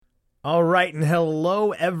All right, and hello,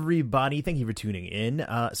 everybody. Thank you for tuning in.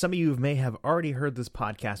 Some of you may have already heard this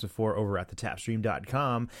podcast before over at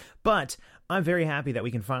thetapstream.com, but I'm very happy that we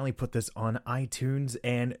can finally put this on iTunes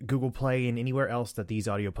and Google Play and anywhere else that these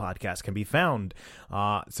audio podcasts can be found.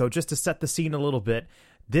 So just to set the scene a little bit,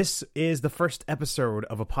 this is the first episode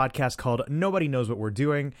of a podcast called Nobody Knows What We're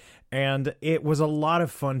Doing, and it was a lot of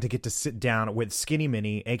fun to get to sit down with Skini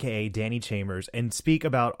Mini, aka Dani Chambers, and speak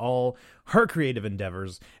about all her creative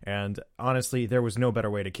endeavors. And honestly, there was no better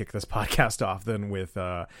way to kick this podcast off than with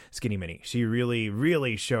Skini Mini. She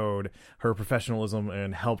really showed her professionalism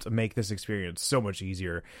and helped make this experience so much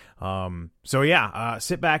easier.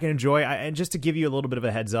 Sit back and enjoy. And just to give you a little bit of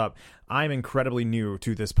a heads up, I'm incredibly new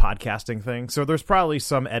to this podcasting thing, so there's probably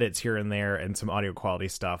some edits here and there and some audio quality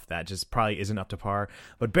stuff that just probably isn't up to par.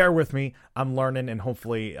 But bear with me, I'm learning, and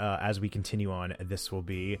hopefully as we continue on, this will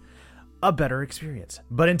be a better experience.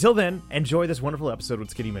 But until then, enjoy this wonderful episode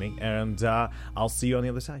with Skini Mini, and I'll see you on the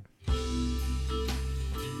other side.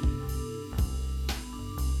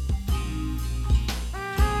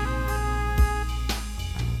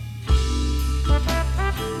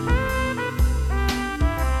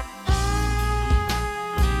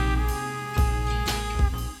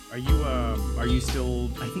 Are you still,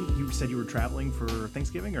 I think you said you were traveling for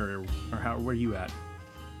Thanksgiving, or where are you at?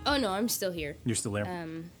 Oh no, I'm still here. You're still there?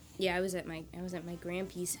 Yeah, I was at my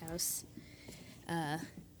grandpa's house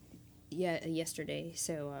yesterday.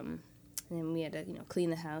 So and then we had to,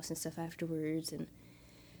 clean the house and stuff afterwards, and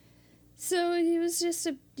so it was just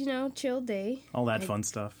a, chill day. All that fun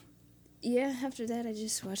stuff. Yeah, after that I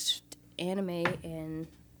just watched anime and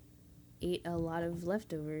ate a lot of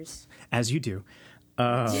leftovers. As you do.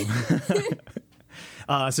 So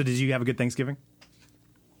did you have a good Thanksgiving?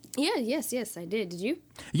 Yeah, yes, I did. Did you?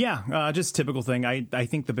 Yeah, just typical thing. I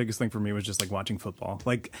think the biggest thing for me was just like watching football.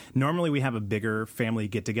 Like normally we have a bigger family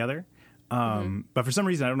get together, but for some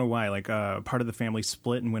reason I don't know why. Like part of the family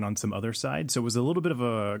split and went on some other side, so it was a little bit of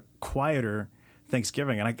a quieter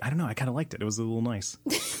Thanksgiving, and I don't know. I kind of liked it. It was a little nice.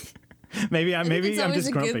 maybe I'm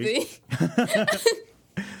just grumpy.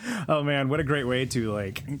 Oh man, what a great way to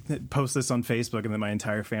like post this on Facebook and then my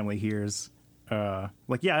entire family hears. I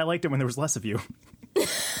liked it when there was less of you.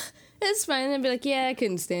 It's fine. I'd be like, yeah, I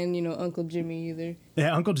couldn't stand, Uncle Jimmy either.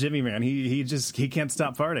 Yeah, Uncle Jimmy, man, he can't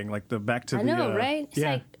stop farting. Like I know, right? It's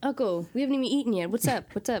like, Uncle, we haven't even eaten yet. What's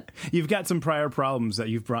up? You've got some prior problems that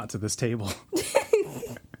you've brought to this table.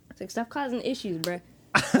 It's like, stop causing issues, bruh.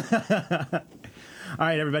 All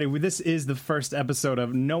right, everybody, this is the first episode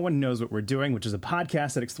of No One Knows What We're Doing, which is a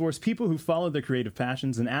podcast that explores people who follow their creative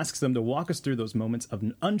passions and asks them to walk us through those moments of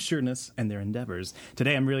unsureness and their endeavors.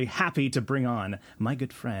 Today, I'm really happy to bring on my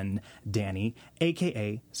good friend, Dani,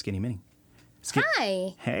 a.k.a. Skini Mini.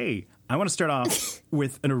 Hi. Hey, I want to start off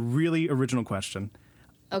with a really original question.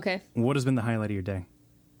 Okay. What has been the highlight of your day?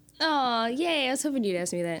 Oh, yay. I was hoping you'd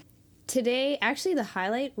ask me that. Today, actually, the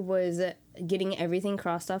highlight was getting everything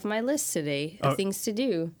crossed off my list today of things to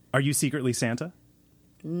do. Are you secretly Santa?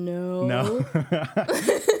 No.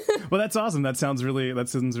 Well, that's awesome. That sounds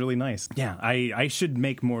really nice. Yeah, I should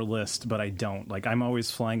make more lists, but I don't. Like, I'm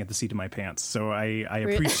always flying at the seat of my pants. So I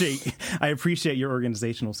appreciate your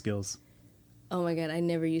organizational skills. Oh my God, I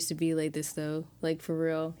never used to be like this though. Like for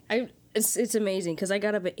real. It's amazing because I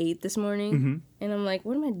got up at 8 this morning and I'm like,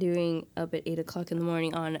 what am I doing up at 8 o'clock in the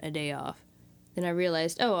morning on a day off? Then I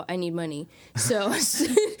realized, I need money. So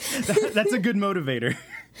that's a good motivator.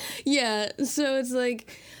 Yeah. So it's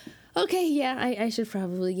like, okay, yeah, I should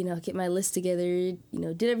probably, get my list together,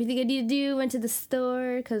 did everything I need to do, went to the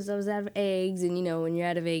store because I was out of eggs. And, when you're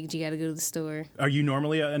out of eggs, you got to go to the store. Are you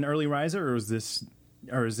normally an early riser or is this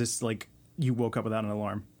like you woke up without an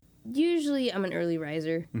alarm? Usually I'm an early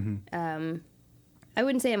riser. I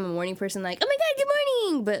wouldn't say I'm a morning person like, oh my God, good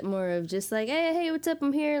morning, but more of just like, hey, what's up?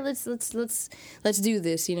 I'm here. Let's do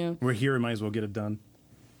this, We're here, we might as well get it done.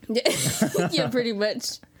 Yeah, pretty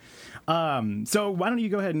much. So why don't you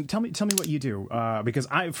go ahead and tell me what you do? Because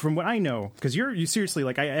from what I know, because you seriously,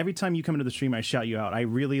 like every time you come into the stream, I shout you out. I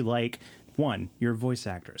really like, 1, you're voice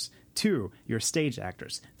actors. 2, you're stage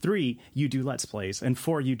actors. 3, you do Let's Plays. And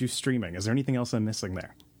 4, you do streaming. Is there anything else I'm missing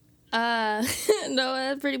there? No,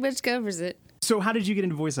 that pretty much covers it. So how did you get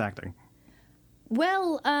into voice acting?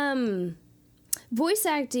 Well, voice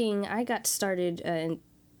acting, I got started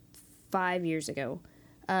 5 years ago.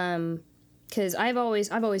 Because I've always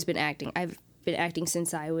been acting. I've been acting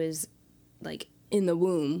since I was, like, in the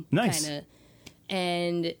womb. Nice. Kinda.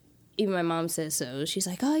 And even my mom says so. She's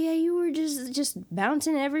like, oh, yeah, you were just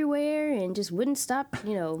bouncing everywhere and just wouldn't stop,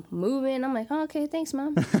 moving. I'm like, oh, okay, thanks,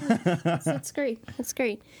 Mom. That's great. That's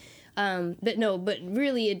great. But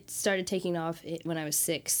really, it started taking off when I was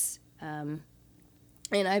 6. And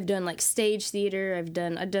I've done like stage theater. I've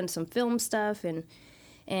done some film stuff and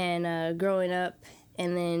growing up.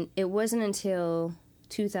 And then it wasn't until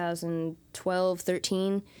 2012,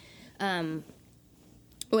 13, when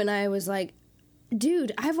I was like,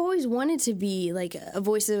 dude, I've always wanted to be like a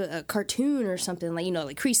voice of a cartoon or something, like,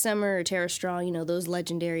 like Cree Summer or Tara Strong, those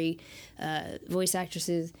legendary voice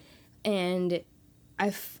actresses. And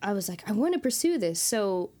I was like, I want to pursue this.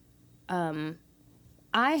 So I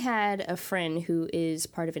had a friend who is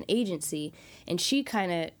part of an agency, and she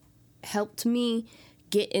kind of helped me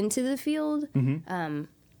get into the field.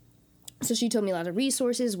 So she told me a lot of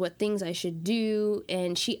resources, what things I should do,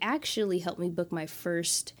 and she actually helped me book my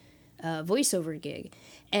first voiceover gig.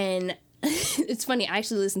 And it's funny, I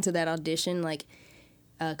actually listened to that audition like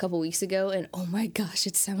a couple weeks ago, and oh my gosh,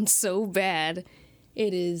 it sounds so bad.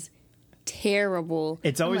 It is terrible.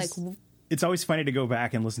 It's always funny to go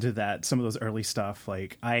back and listen to some of those early stuff.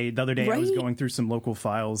 Like the other day I was going through some local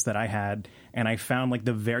files that I had, and I found like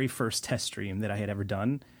the very first test stream that I had ever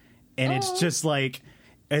done. And it's just like,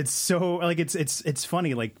 it's so like, it's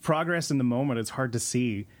funny, like progress in the moment. It's hard to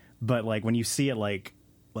see, but like when you see it, like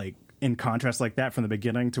in contrast like that from the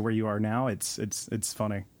beginning to where you are now, it's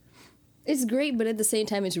funny. It's great, but at the same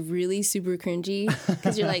time, it's really super cringy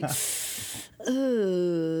because you're like,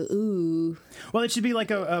 ooh. Well, it should be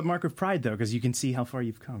like a mark of pride, though, because you can see how far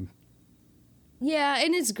you've come. Yeah,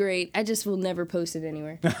 and it's great. I just will never post it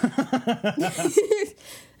anywhere.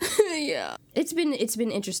 Yeah, it's been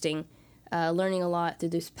interesting, learning a lot through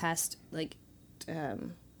this past 5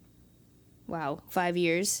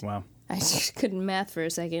 years. Wow, I just couldn't math for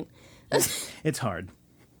a second. It's hard.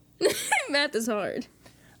 Math is hard.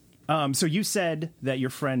 So you said that your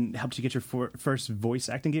friend helped you get your first voice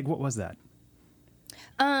acting gig. What was that?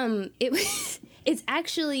 It's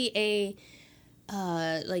actually a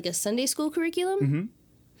Sunday school curriculum.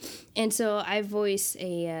 And so I voice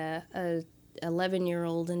a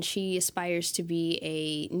 11-year-old, and she aspires to be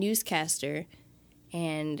a newscaster,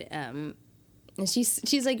 and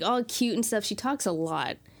she's like all cute and stuff. She talks a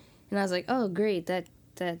lot, and I was like, oh great,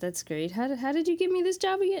 that's great. How did you give me this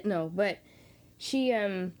job again? No, but she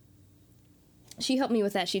helped me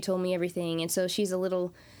with that. She told me everything, and so she's a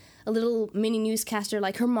little mini newscaster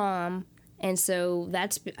like her mom. And so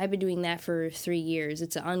I've been doing that for 3 years.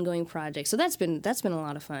 It's an ongoing project. So that's been a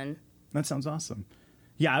lot of fun. That sounds awesome.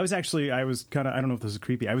 Yeah, I was kind of, I don't know if this is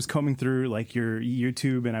creepy. I was combing through like your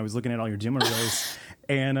YouTube, and I was looking at all your demo reels,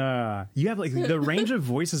 and you have like the range of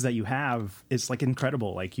voices that you have is like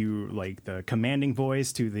incredible. Like the commanding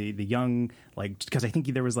voice to the young, like, because I think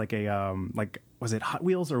there was like a was it Hot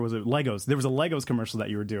Wheels or was it Legos? There was a Legos commercial that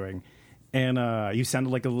you were doing. And you sounded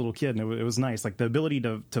like a little kid, and it was nice. Like the ability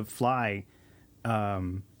to fly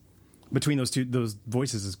between those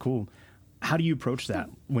voices is cool. How do you approach that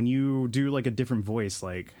when you do like a different voice?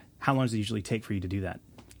 Like, how long does it usually take for you to do that?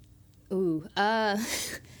 Ooh, well,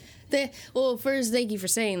 first, thank you for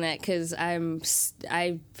saying that, because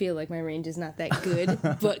I feel like my range is not that good,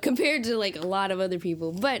 but compared to like a lot of other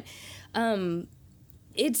people. But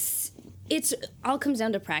it's all comes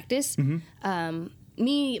down to practice.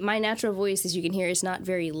 My natural voice, as you can hear, is not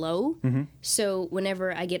very low. So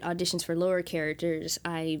whenever I get auditions for lower characters,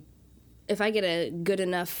 if I get a good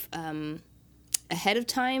enough ahead of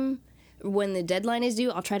time when the deadline is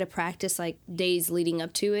due, I'll try to practice like days leading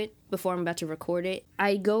up to it before I'm about to record it.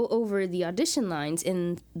 I go over the audition lines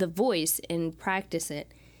in the voice and practice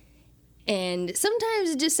it. And sometimes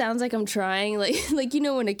it just sounds like I'm trying, like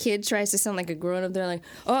when a kid tries to sound like a grown-up, they're like,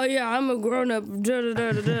 oh yeah, I'm a grown-up,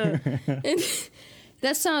 da-da-da-da-da. And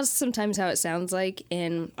that's sometimes how it sounds like,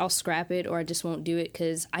 and I'll scrap it or I just won't do it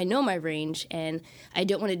because I know my range, and I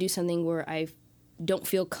don't want to do something where I don't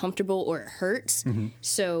feel comfortable or it hurts.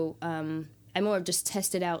 So I more of just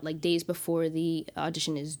test it out like days before the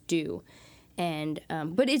audition is due. And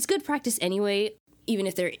but it's good practice anyway, even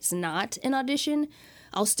if there's not an audition.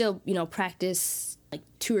 I'll still, practice like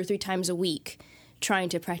 2 or 3 times a week, trying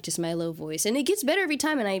to practice my low voice, and it gets better every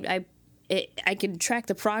time. And I can track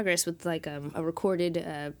the progress with like a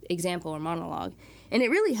recorded example or monologue, and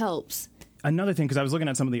it really helps. Another thing, because I was looking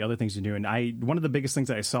at some of the other things you do, and one of the biggest things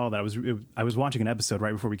that I saw that I was watching an episode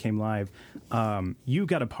right before we came live. You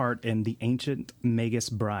got a part in the Ancient Magus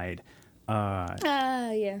Bride.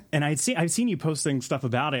 Yeah. And I've seen you posting stuff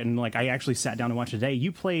about it, and like I actually sat down and watched it today.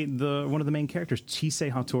 You played one of the main characters,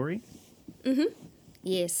 Chise Hatori.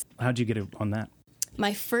 Yes. How'd you get on that?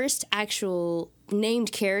 My first actual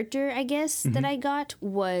named character, I guess, that I got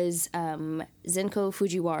was Zenko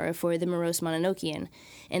Fujiwara for The Morose Mononokean,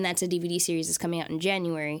 and that's a DVD series that's coming out in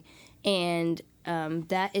January, and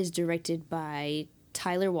that is directed by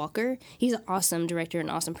Tyler Walker. He's an awesome director, an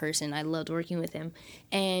awesome person. I loved working with him.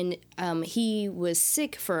 And he was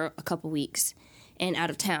sick for a couple weeks and out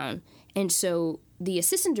of town. And so the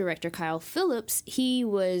assistant director, Kyle Phillips, he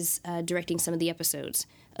was directing some of the episodes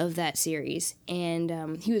of that series.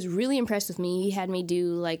 And he was really impressed with me. He had me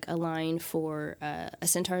do like a line for A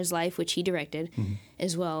Centaur's Life, which he directed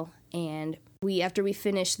as well. And after we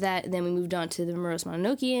finished that, then we moved on to the Maros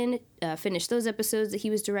Mononokean, finished those episodes that he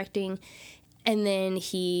was directing. And then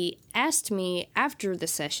he asked me after the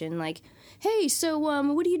session, like, hey, so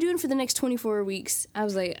what are you doing for the next 24 weeks? I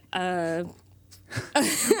was like,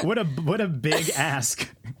 What a big ask.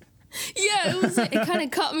 Yeah, it kind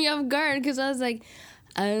of caught me off guard because I was like,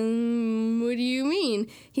 what do you mean?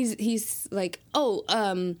 He's like,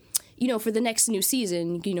 for the next new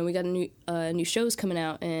season, we got new shows coming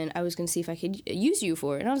out, and I was going to see if I could use you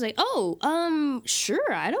for it. And I was like,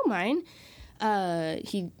 sure, I don't mind.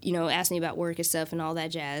 He, asked me about work and stuff and all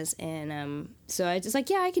that jazz. And so I just like,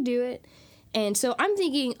 yeah, I could do it. And so I'm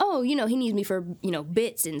thinking, he needs me for,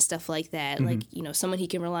 bits and stuff like that. Like, someone he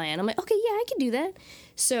can rely on. I'm like, okay, yeah, I can do that.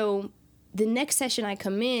 So the next session I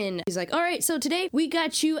come in, he's like, all right, so today we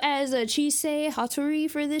got you as a Chise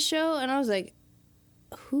Hatori for this show. And I was like,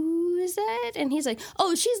 who is that? And he's like,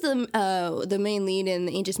 oh, she's the main lead in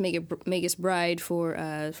the Ancient Magus Bride for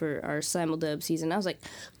our simuldub season. I was like,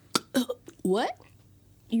 what?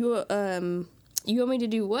 You want me to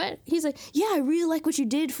do what? He's like, yeah, I really like what you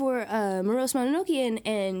did for Maros Mononokean,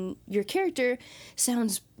 and your character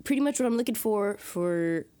sounds pretty much what I'm looking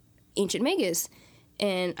for Ancient Magus.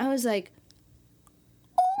 And I was like,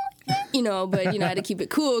 oh my God. But, I had to keep it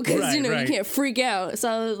cool because, right. you can't freak out. So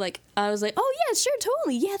I was like, oh yeah, sure,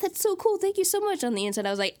 totally. Yeah, that's so cool. Thank you so much. On the inside, I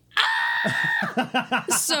was like, ah!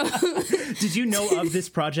 So. Did you know of this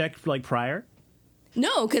project like prior?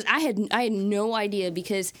 No, because I had no idea,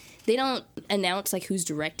 because they don't announce like who's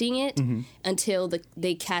directing it until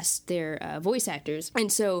they cast their voice actors.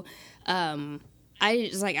 And so I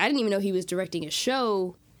didn't even know he was directing a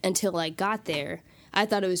show until I got there. I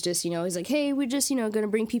thought it was just, he's like, hey, we're just, going to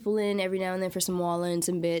bring people in every now and then for some wall-ins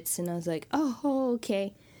and bits. And I was like, oh,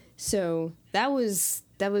 okay. So that was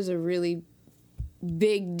a really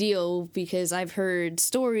big deal, because I've heard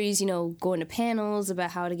stories, going to panels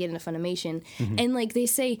about how to get into Funimation. And like they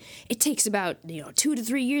say, it takes about, 2 to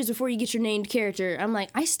 3 years before you get your named character. I'm like,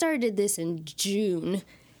 I started this in June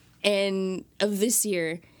of this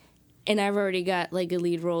year, and I've already got like a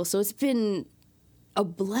lead role. So it's been a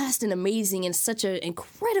blast and amazing, and such an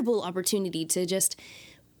incredible opportunity to just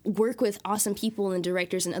work with awesome people and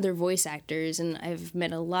directors and other voice actors. And I've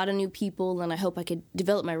met a lot of new people, and I hope I could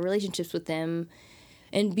develop my relationships with them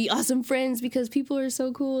and be awesome friends, because people are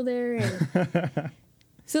so cool there. And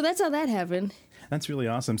so that's how that happened. That's really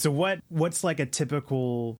awesome. So what's like a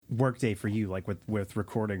typical workday for you, like with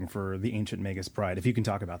recording for the Ancient Magus Bride, if you can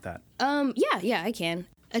talk about that? Yeah, I can.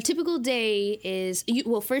 A typical day is,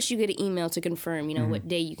 first you get an email to confirm, what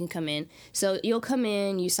day you can come in. So you'll come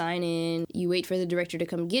in, you sign in, you wait for the director to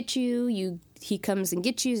come get you. He comes and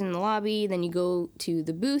gets you in the lobby, then you go to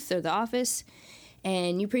the booth or the office,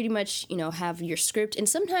 and you pretty much, have your script. And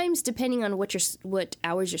sometimes, depending on what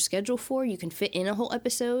hours you're scheduled for, you can fit in a whole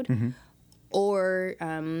episode. Or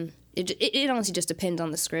it honestly just depends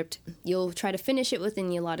on the script. You'll try to finish it within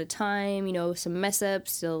the allotted time. Some mess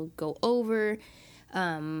ups they'll go over.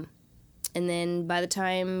 And then by the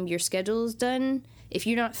time your schedule's done, if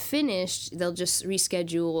you're not finished, they'll just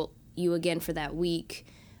reschedule you again for that week,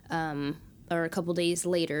 or a couple days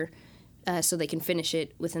later, so they can finish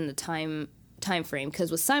it within the time frame.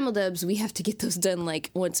 Because with simuldubs, we have to get those done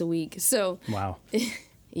like once a week. So wow,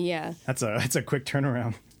 yeah, that's a quick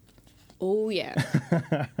turnaround. Oh yeah.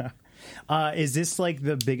 Is this like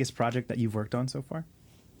the biggest project that you've worked on so far?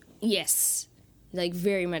 Yes. Like,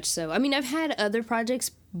 very much so. I mean, I've had other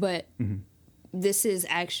projects, but this is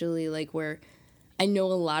actually, like, where I know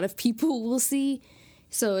a lot of people will see.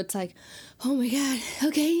 So it's like, oh, my God,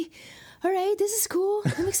 okay, all right, this is cool.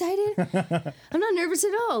 I'm excited. I'm not nervous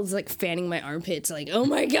at all. It's like fanning my armpits, like, oh,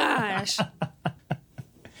 my gosh.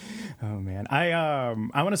 Oh, man. I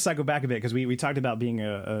want to cycle back a bit, because we talked about being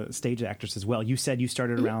a stage actress as well. You said you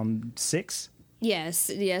started around 6?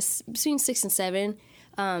 Yes, between 6 and 7.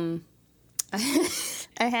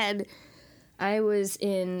 I was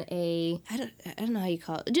in I don't know how you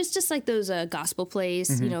call it, just like those gospel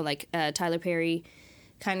plays, like Tyler Perry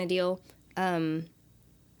kind of deal.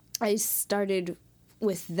 I started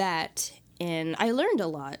with that, and I learned a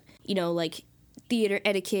lot, like theater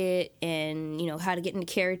etiquette and, how to get into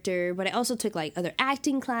character. But I also took like other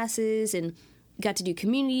acting classes and got to do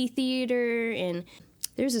community theater. And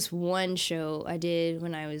there's this one show I did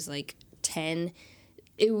when I was like 10.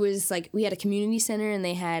 it was like we had a community center and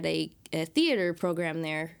they had a theater program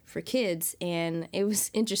there for kids, and it was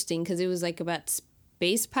interesting because it was like about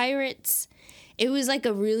space pirates. It was like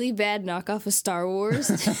a really bad knockoff of Star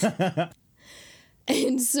Wars.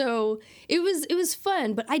 And so it was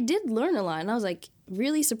fun, but I did learn a lot, and I was like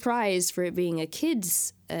really surprised for it being a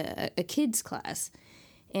kids class.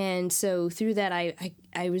 And so through that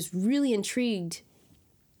I was really intrigued,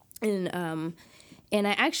 and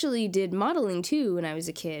I actually did modeling too when I was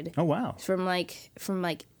a kid. Oh wow. From like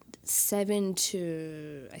 7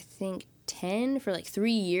 to I think 10 for like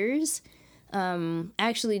 3 years.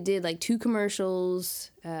 Actually did like 2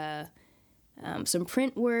 commercials, some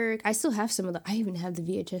print work. I still have I even have the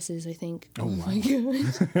VHSs, I think. Oh my God.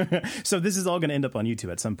 So this is all going to end up on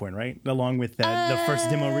YouTube at some point, right? Along with the first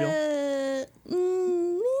demo reel?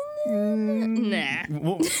 Nah.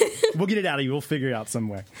 We'll get it out of you. We'll figure it out some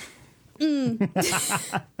way.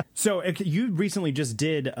 So you recently just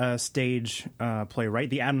did a stage play, right?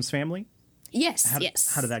 The Addams Family? Yes,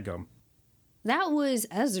 How did that go? That was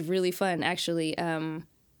really fun, actually.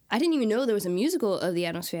 I didn't even know there was a musical of the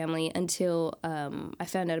Addams Family until I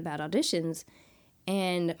found out about auditions.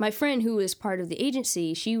 And my friend who was part of the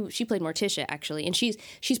agency, she played Morticia, actually. And she's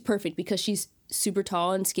perfect because she's super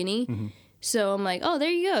tall and skinny. Mm-hmm. So I'm like, oh, there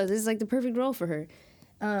you go. This is like the perfect role for her.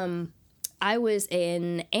 I was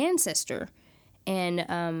an ancestor. And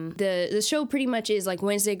the show pretty much is like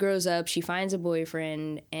Wednesday grows up, she finds a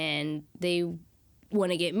boyfriend, and they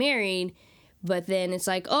want to get married. But then it's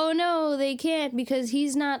like, oh, no, they can't because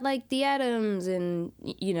he's not like the Addams and,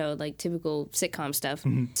 like typical sitcom stuff.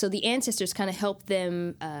 Mm-hmm. So the ancestors kind of help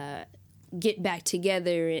them get back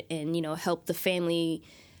together and, help the family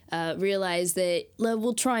realize that love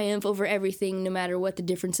will triumph over everything no matter what the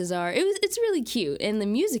differences are. It's really cute. And the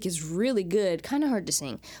music is really good. Kind of hard to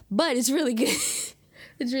sing, but it's really good.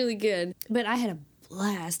 It's really good. But I had a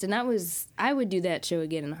blast. And I would do that show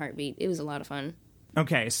again in a heartbeat. It was a lot of fun.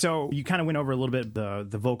 Okay, so you kind of went over a little bit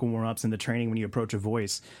the vocal warm-ups and the training when you approach a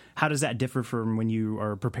voice. How does that differ from when you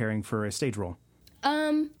are preparing for a stage role?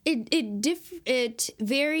 It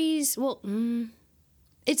varies. Well,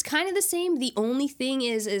 it's kind of the same. The only thing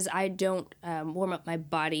is I don't warm up my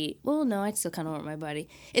body. Well, no, I still kind of warm up my body.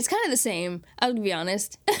 It's kind of the same, I'll be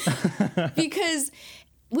honest. Because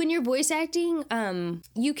when you're voice acting,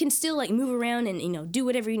 you can still like move around and, do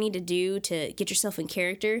whatever you need to do to get yourself in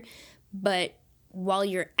character. But while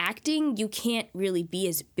you're acting, you can't really be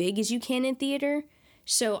as big as you can in theater.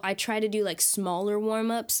 So I try to do like smaller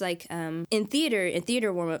warm-ups. Like in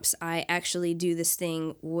theater warm-ups, I actually do this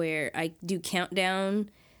thing where I do countdown.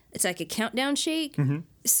 It's like a countdown shake. Mm-hmm.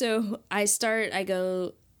 So I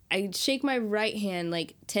shake my right hand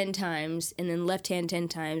like 10 times and then left hand 10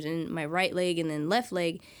 times and my right leg and then left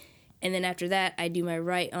leg. And then after that, I do my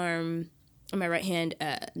right arm and my right hand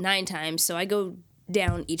 9 times. So I go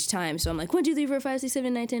down each time. So I'm like 1, 2, 3, 4, 5, 6,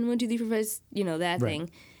 7, 9, 10, 1, 2, 3, 4, 5, that right. thing.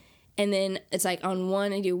 And then it's like on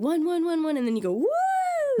 1, I do 1, 1, 1, 1, and then you go, woo!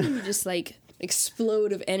 You just like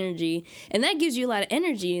explode of energy. And that gives you a lot of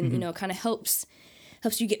energy and, mm-hmm. Kind of helps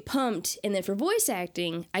you get pumped. And then for voice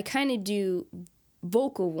acting, I kind of do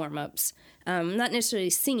vocal warm-ups. Not necessarily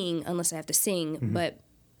singing unless I have to sing, mm-hmm. but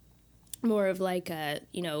more of like,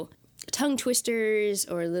 tongue twisters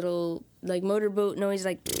or little like motorboat noise,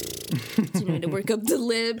 like, to work up the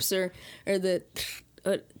lips or the...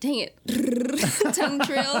 dang it. Tongue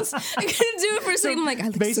trails. I couldn't do it for a second. I'm like, I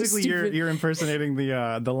look basically so stupid. You're impersonating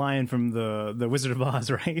the lion from the Wizard of Oz,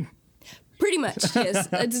 right? Pretty much, yes.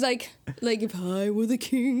 It's like if I were the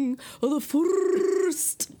king of the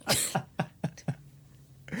forest.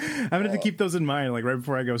 I'm gonna have to keep those in mind, like right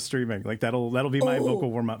before I go streaming. Like that'll be my vocal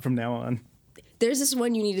warm up from now on. There's this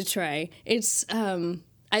one you need to try. It's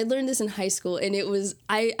I learned this in high school, and it was,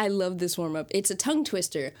 I love this warm-up. It's a tongue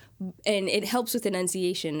twister, and it helps with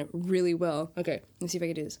enunciation really well. Okay, let's see if I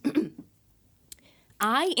can do this.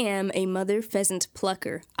 I am a mother pheasant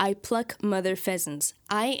plucker. I pluck mother pheasants.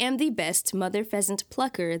 I am the best mother pheasant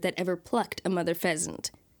plucker that ever plucked a mother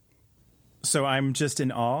pheasant. So I'm just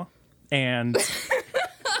in awe, and...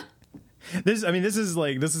 This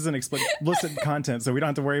is an explicit content, so we don't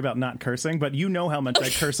have to worry about not cursing, but you know how much I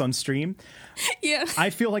curse on stream. Yeah.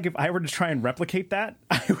 I feel like if I were to try and replicate that,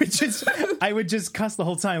 I would just cuss the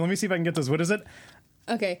whole time. Let me see if I can get this. What is it?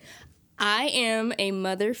 Okay. I am a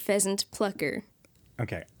mother pheasant plucker.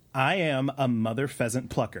 Okay. I am a mother pheasant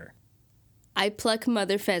plucker. I pluck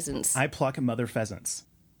mother pheasants. I pluck mother pheasants.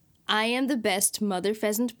 I am the best mother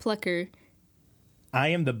pheasant plucker. I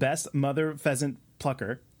am the best mother pheasant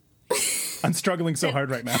plucker. I'm struggling so hard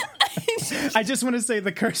right now. I just want to say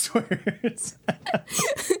the curse words.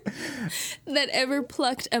 That ever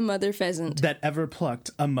plucked a mother pheasant. That ever plucked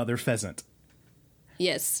a mother pheasant.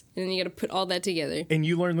 Yes. And then you got to put all that together. And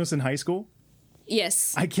you learned this in high school?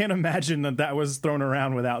 Yes. I can't imagine that was thrown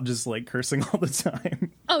around without just like cursing all the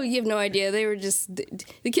time. Oh, you have no idea. They were just,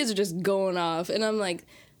 the kids are just going off. And I'm like,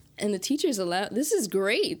 and the teachers allowed, this is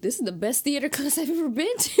great. This is the best theater class I've ever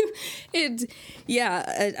been to. I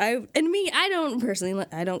don't personally,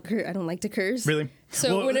 I don't like to curse. Really?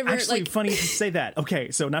 So well, whenever, actually, like, funny you say that.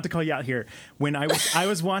 Okay, so not to call you out here, when I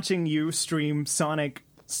was watching you stream Sonic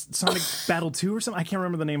Battle 2 or something, I can't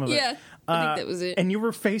remember the name of it. Yeah, I think that was it. And you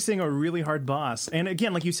were facing a really hard boss. And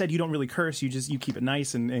again, like you said, you don't really curse. You keep it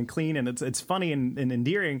nice and clean, and it's funny and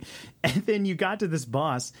endearing. And then you got to this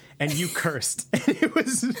boss, and you cursed. And it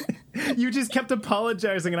was you just kept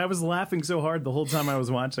apologizing, and I was laughing so hard the whole time I was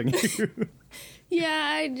watching you.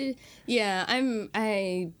 Yeah,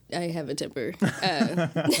 I have a temper.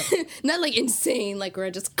 Not like insane, like where I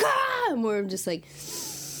just, more of just like,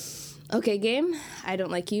 okay, game, I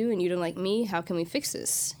don't like you and you don't like me. How can we fix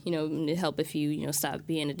this? It'd help if you, stop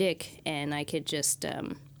being a dick and I could just,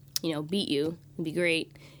 beat you. It'd be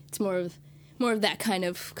great. It's more of that kind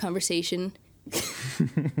of conversation.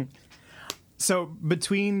 So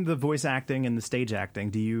between the voice acting and the stage acting,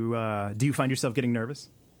 do you find yourself getting nervous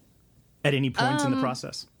at any point in the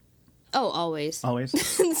process? Oh, always. Always?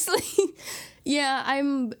 It's like, yeah,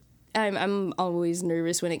 I'm always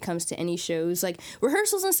nervous when it comes to any shows. Like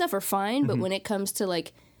rehearsals and stuff are fine, but when it comes to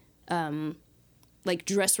like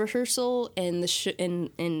dress rehearsal and the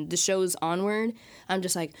shows onward, I'm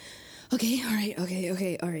just like, okay, all right,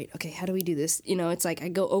 okay. How do we do this? It's like I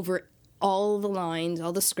go over all the lines,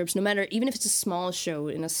 all the scripts, no matter, even if it's a small show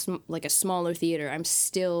in a smaller theater, I'm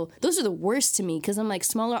still, those are the worst to me because I'm like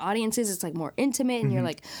smaller audiences, it's like more intimate and you're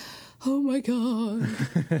like, oh my God.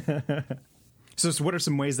 So what are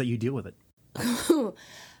some ways that you deal with it?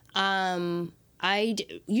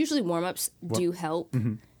 Usually warm-ups do help.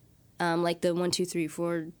 Like the 1, 2, 3,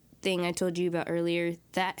 4 thing I told you about earlier,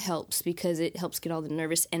 that helps because it helps get all the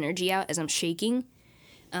nervous energy out as I'm shaking.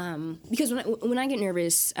 Because when I get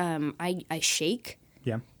nervous, I shake.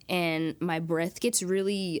 Yeah. And my breath gets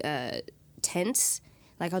really tense.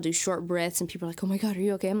 Like I'll do short breaths, and people are like, "Oh my God, are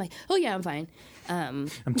you okay?" I'm like, "Oh yeah, I'm fine." I'm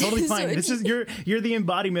totally fine. So this is you're the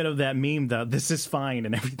embodiment of that meme, though. This is fine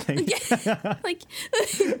and everything. Yeah. Like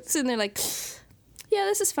sitting there, like, "Yeah,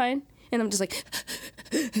 this is fine," and I'm just like,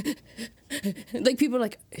 like people are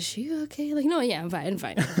like, "Is she okay?" Like, "No, yeah, I'm fine,"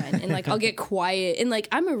 and like I'll get quiet, and like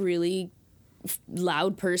I'm a really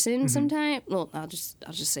loud person sometimes. Well, I'll just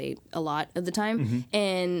say a lot of the time,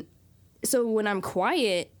 and so when I'm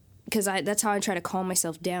quiet, because that's how I try to calm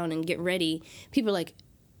myself down and get ready. People are like,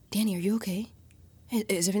 "Dani, are you okay?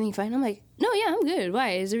 Is everything fine?" I'm like, "No, yeah, I'm good.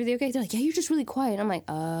 Why? Is everything okay?" They're like, "Yeah, you're just really quiet." I'm like,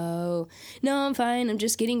 "Oh, no, I'm fine. I'm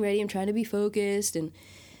just getting ready. I'm trying to be focused." And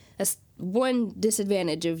that's one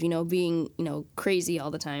disadvantage of, being, crazy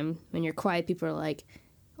all the time. When you're quiet, people are like,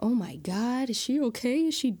 "Oh my God, is she okay?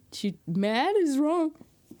 Is she mad? Is wrong?"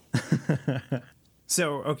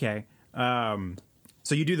 So, okay.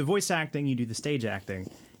 So you do the voice acting, you do the stage acting.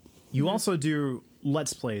 You also do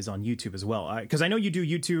Let's Plays on YouTube as well. Because I know you do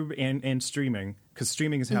YouTube and streaming, because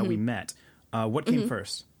streaming is how we met. What came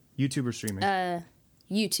first, YouTube or streaming?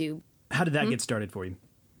 YouTube. How did that get started for you?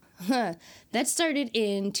 That started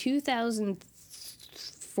in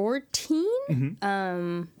 2014.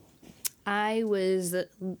 I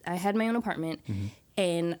had my own apartment,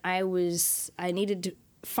 and I needed to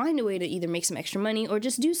find a way to either make some extra money or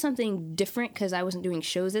just do something different because I wasn't doing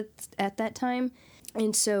shows at that time.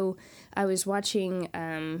 And so I was watching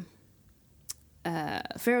Pharaoh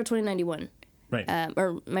 2091. Right.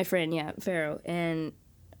 Or my friend, Pharaoh. And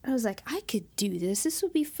I was like, I could do this. This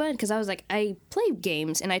would be fun. Because I was like, I play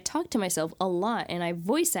games, and I talk to myself a lot, and I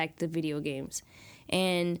voice act the video games.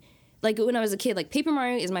 And like when I was a kid, like Paper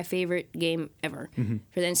Mario is my favorite game ever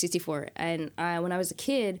for the N64. And when I was a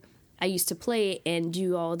kid, I used to play and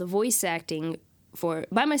do all the voice acting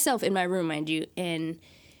by myself in my room, mind you. And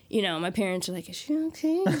my parents are like, "Is she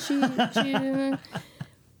okay? Is she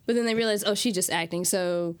But then they realized, oh, she's just acting.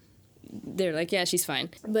 So they're like, yeah, she's fine.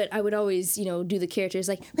 But I would always, do the characters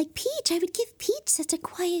like Peach. I would give Peach such a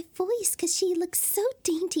quiet voice because she looks so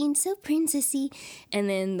dainty and so princessy. And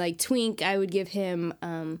then like Twink, I would give him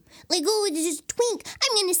like, "Oh, this is Twink.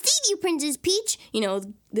 I'm gonna save you, Princess Peach."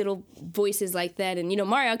 Little voices like that. And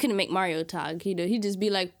Mario, I couldn't make Mario talk. He'd just be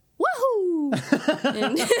like, "Woohoo!"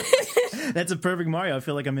 That's a perfect Mario. I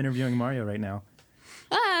feel like I'm interviewing Mario right now.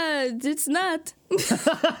 It's not.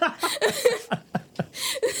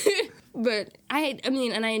 But I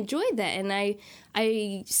enjoyed that, and I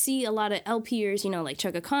see a lot of LPers, like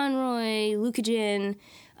Chugga Conroy, Lucagen,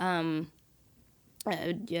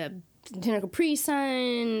 Tentacle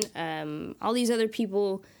Pre-Sun, all these other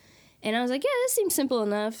people. And I was like, yeah, this seems simple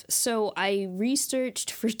enough. So I researched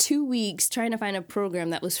for 2 weeks trying to find a program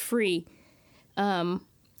that was free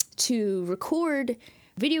to record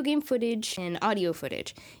video game footage and audio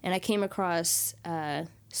footage. And I came across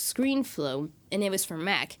ScreenFlow, and it was for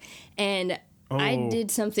Mac. And I did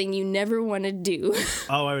something you never want to do.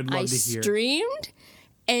 Oh, I would love to hear. I streamed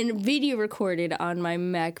and video recorded on my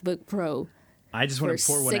MacBook Pro. I just want to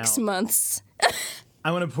pour one out. 6 months.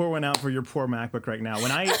 I want to pour one out for your poor MacBook right now.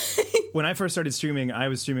 When I first started streaming, I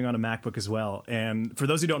was streaming on a MacBook as well. And for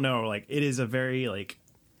those who don't know, like, it is a very, like,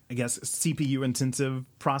 I guess, CPU intensive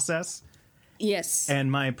process. Yes.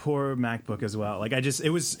 And my poor MacBook as well. Like,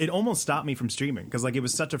 it almost stopped me from streaming because, like, it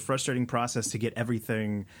was such a frustrating process to get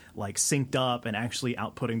everything, like, synced up and actually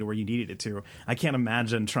outputting to where you needed it to. I can't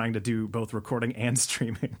imagine trying to do both recording and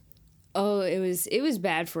streaming. Oh, it was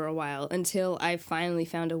bad for a while until I finally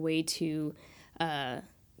found a way to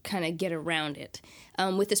kind of get around it.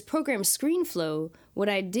 With this program ScreenFlow, what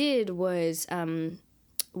I did was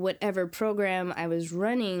whatever program I was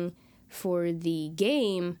running for the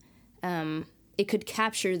game, it could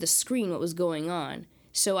capture the screen, what was going on.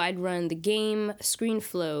 So I'd run the game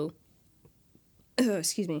ScreenFlow,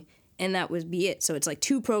 excuse me, and that would be it. So it's like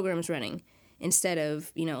 2 programs running instead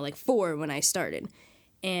of, like 4 when I started.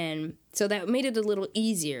 And so that made it a little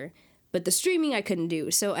easier. But the streaming I couldn't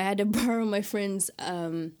do, so I had to borrow my friend's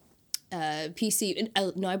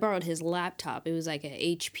PC. No, I borrowed his laptop. It was like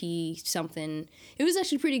a HP something. It was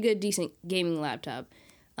actually pretty good, decent gaming laptop.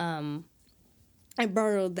 I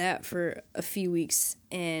borrowed that for a few weeks,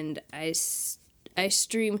 and I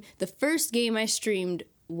streamed. The first game I streamed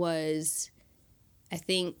was, I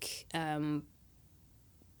think,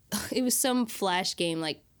 it was some Flash game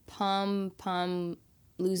like Pom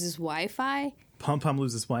Loses Wi-Fi. Pom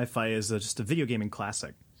Loses Wi-Fi is just a video gaming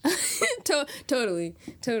classic. Totally.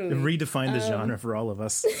 It redefined the genre for all of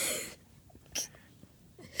us.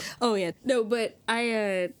 Oh yeah, no, but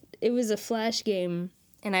it was a Flash game,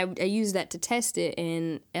 and I used that to test it,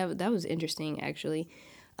 and that was interesting actually.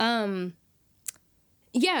 Yeah,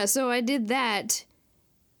 so I did that,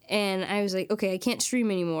 and I was like, okay, I can't stream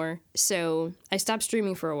anymore, so I stopped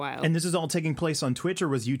streaming for a while. And this is all taking place on Twitch, or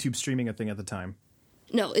was YouTube streaming a thing at the time?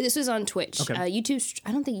 No, this was on Twitch. Okay. YouTube.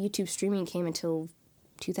 I don't think YouTube streaming came until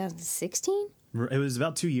 2016. It was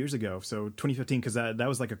about 2 years ago, so 2015, because that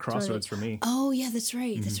was like a crossroads for me. Oh yeah, that's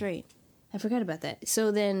right. Mm-hmm. That's right. I forgot about that.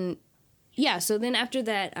 So then after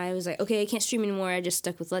that, I was like, okay, I can't stream anymore. I just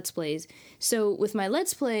stuck with Let's Plays. So with my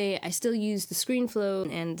Let's Play, I still use the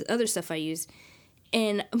ScreenFlow and the other stuff I use.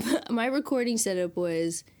 And my recording setup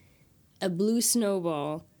was a blue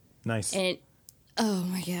snowball. Nice. And oh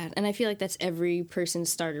my god! And I feel like that's every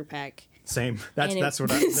person's starter pack. Same. That's what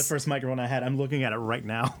the first microphone I had. I'm looking at it right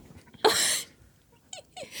now.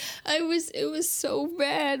 It was so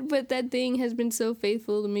bad, but that thing has been so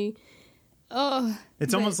faithful to me. Oh,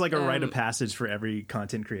 it's almost like a rite of passage for every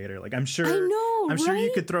content creator. Like I'm sure right?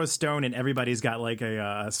 You could throw a stone and everybody's got like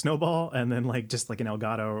a snowball and then like just like an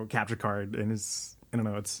Elgato capture card, and I don't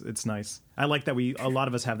know, it's nice. I like that a lot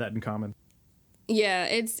of us have that in common. Yeah,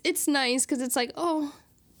 it's nice because it's like, oh,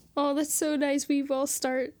 that's so nice. We all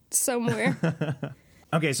start somewhere.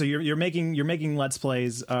 Okay, so you're making Let's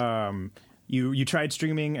Plays. You tried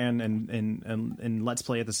streaming and Let's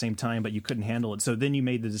Play at the same time, but you couldn't handle it. So then you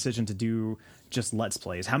made the decision to do just Let's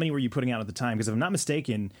Plays. How many were you putting out at the time? Because if I'm not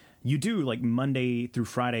mistaken, you do like Monday through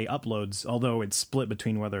Friday uploads, although it's split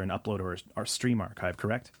between whether an upload or stream archive,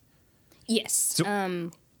 correct? Yes.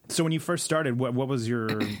 So when you first started, what was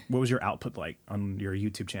your output like on your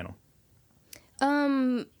YouTube channel?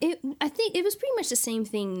 I think it was pretty much the same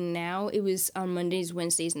thing now. It was on Mondays,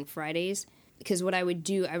 Wednesdays, and Fridays. Because what I would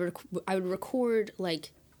do, I would record,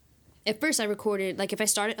 like, at first I recorded, like, if I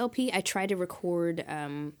started LP, I tried to record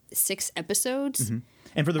 6 episodes. Mm-hmm.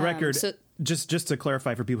 And for the record, just to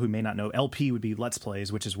clarify for people who may not know, LP would be Let's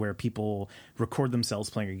Plays, which is where people record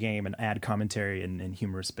themselves playing a game and add commentary and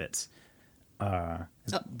humorous bits.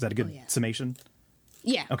 Is that a good summation?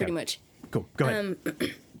 Yeah, okay. Pretty much. Cool. Go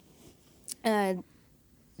ahead.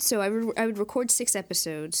 So I would record 6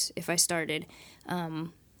 episodes if I started,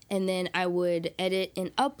 and then I would edit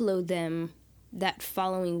and upload them that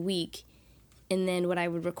following week. And then what I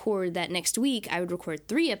would record that next week, I would record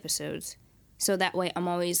 3 episodes. So that way I'm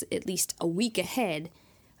always at least a week ahead.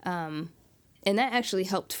 And that actually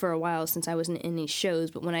helped for a while since I wasn't in any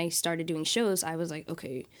shows. But when I started doing shows, I was like,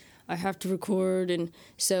 okay, I have to record. And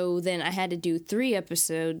so then I had to do 3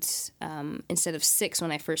 episodes instead of 6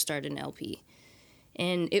 when I first started an LP.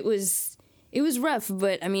 And it was it was rough,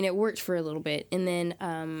 but I mean, it worked for a little bit. And then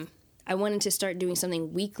I wanted to start doing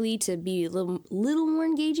something weekly to be a little more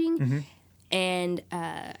engaging. And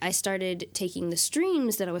I started taking the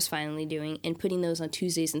streams that I was finally doing and putting those on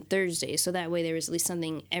Tuesdays and Thursdays. So that way there was at least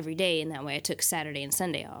something every day, and that way I took Saturday and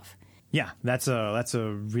Sunday off. Yeah, that's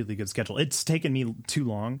a really good schedule. It's taken me too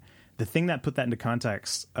long. The thing that put that into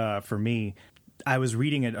context for me, I was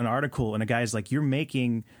reading an article, and a guy's like, you're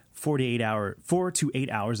making 4 to 8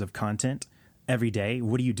 hours of content every day.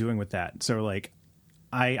 What are you doing with that? So like,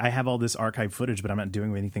 I have all this archive footage, but I'm not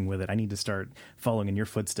doing anything with it. I need to start following in your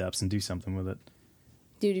footsteps and do something with it.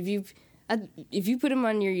 Dude, if you put them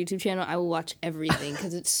on your YouTube channel, I will watch everything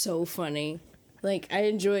because it's so funny. Like, I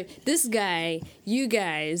enjoy this guy,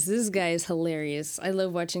 this guy is hilarious. I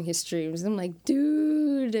love watching his streams. I'm like,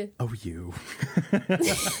 dude. Oh, you.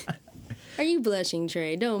 Are you blushing,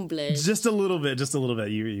 Trey? Don't blush. Just a little bit.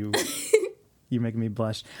 You You're making me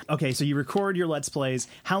blush. Okay, so you record your Let's Plays.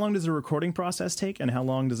 How long does the recording process take, and how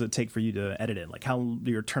long does it take for you to edit it? Like, how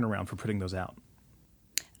your turnaround for putting those out?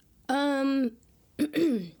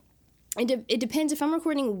 It depends. If I'm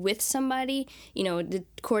recording with somebody, you know, the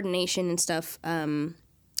coordination and stuff,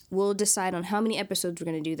 we'll decide on how many episodes we're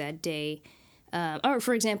going to do that day. Or,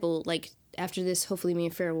 for example, like, after this, hopefully me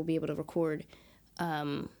and Farrah will be able to record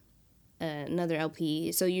another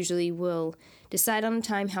LP. So usually we'll decide on the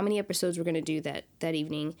time how many episodes we're going to do that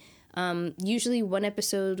evening. Usually one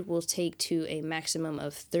episode will take to a maximum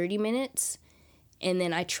of 30 minutes, and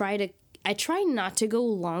then I try not to go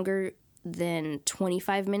longer than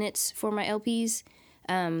 25 minutes for my LPs,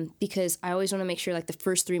 because I always want to make sure like the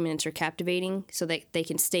first 3 minutes are captivating so that they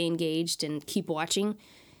can stay engaged and keep watching.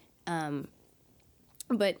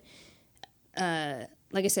 But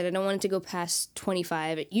like I said, I don't want it to go past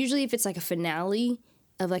 25. Usually if it's like a finale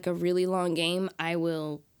of like a really long game, I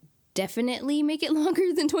will definitely make it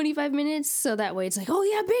longer than 25 minutes. So that way it's like, oh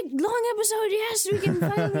yeah, big long episode. Yes, we can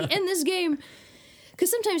finally end this game.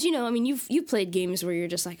 Because sometimes, you know, I mean, you've played games where you're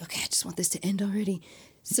just like, okay, I just want this to end already.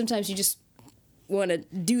 Sometimes you just want to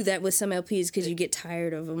do that with some LPs because you get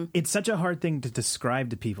tired of them. It's such a hard thing to describe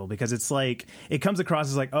to people because it's like, it comes across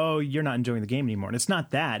as like, oh, you're not enjoying the game anymore. And it's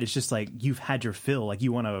not that. It's just like, you've had your fill. Like,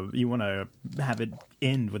 you want to have it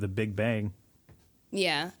end with a big bang.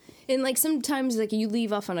 Yeah. And like sometimes like you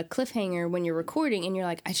leave off on a cliffhanger when you're recording and you're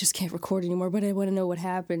like, I just can't record anymore, but I want to know what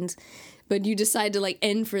happens. But you decide to like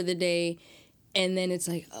end for the day, and then it's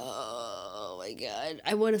like, oh my God,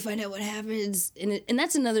 I want to find out what happens. And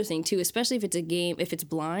that's another thing too, especially if it's a game, if it's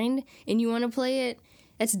blind and you want to play it,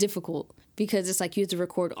 that's difficult because it's like you have to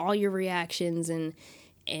record all your reactions and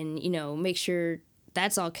you know, make sure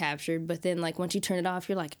that's all captured. But then like once you turn it off,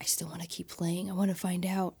 you're like, I still want to keep playing. I want to find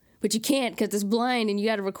out. But you can't because it's blind and you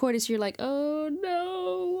got to record it. So you're like, oh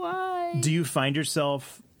no, why? Do you find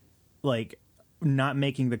yourself like not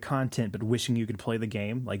making the content but wishing you could play the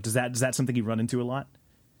game? Like, is that something you run into a lot?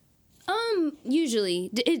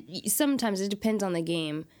 Usually. Sometimes it depends on the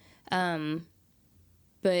game.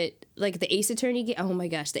 But like the Ace Attorney game, oh my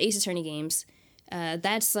gosh, the Ace Attorney games,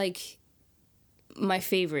 that's like my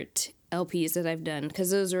favorite LPs that I've done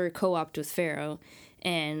because those were co-opted with Pharaoh.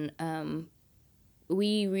 And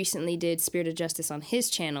we recently did Spirit of Justice on his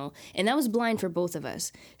channel, and that was blind for both of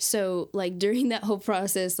us. So, like, during that whole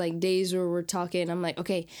process, like, days where we're talking, I'm like,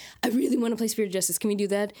 okay, I really want to play Spirit of Justice. Can we do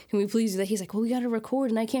that? Can we please do that? He's like, well, we got to record,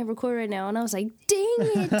 and I can't record right now. And I was like, dang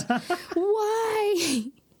it. Why?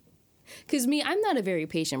 Because I'm not a very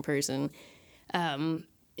patient person.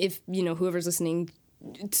 If, you know, whoever's listening,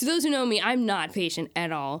 to those who know me, I'm not patient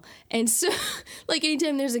at all. And so, like,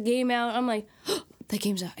 anytime there's a game out, I'm like, oh, that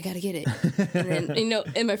game's out, I gotta get it. And then, you know,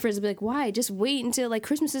 and my friends would be like, why? Just wait until, like,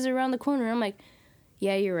 Christmas is around the corner. I'm like,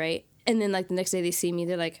 yeah, you're right. And then, like, the next day they see me,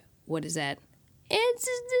 they're like, what is that? It's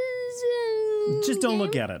just don't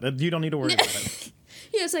look at it. You don't need to worry about it.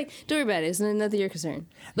 Yeah, it's like, don't worry about it. It's nothing your concern.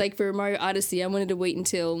 Like, for Mario Odyssey, I wanted to wait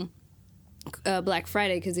until Black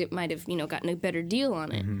Friday because it might have, you know, gotten a better deal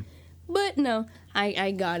on it. Mm-hmm. But no,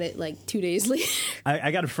 I got it like 2 days later.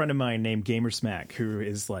 I got a friend of mine named Gamersmack who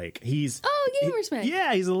is like, Gamersmack.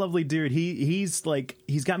 Yeah, he's a lovely dude. He's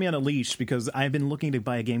got me on a leash because I've been looking to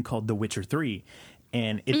buy a game called The Witcher 3.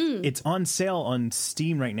 And it's on sale on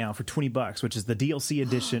Steam right now for $20, which is the DLC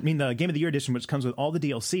edition. I mean, the Game of the Year edition, which comes with all the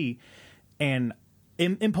DLC. And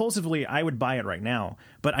impulsively, I would buy it right now.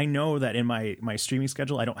 But I know that in my streaming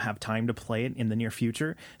schedule, I don't have time to play it in the near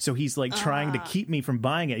future. So he's like trying to keep me from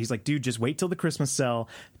buying it. He's like, dude, just wait till the Christmas sale.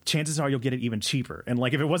 Chances are you'll get it even cheaper. And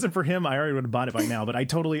like, if it wasn't for him, I already would have bought it by now. But I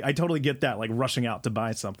totally get that, like rushing out to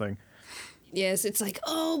buy something. Yes, it's like,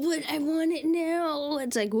 oh, but I want it now.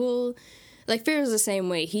 It's like, well, like Farrah's the same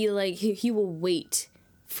way. He will wait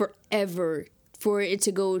forever for it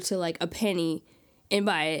to go to like a penny and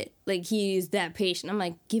buy it. Like, he's that patient. I'm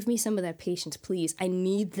like, give me some of that patience, please. I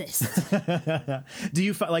need this. Do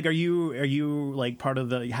you like? Are you like part of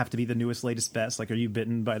the? You have to be the newest, latest, best. Like, are you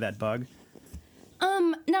bitten by that bug?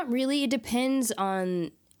 Not really. It depends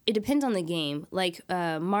on the game. Like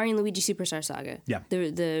Mario and Luigi Superstar Saga. Yeah.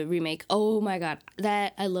 The remake. Oh my god,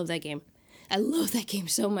 I love that game. I love that game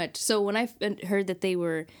so much. So when I heard that they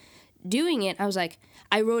were doing it, I was like,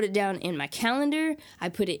 I wrote it down in my calendar. I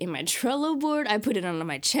put it in my Trello board. I put it on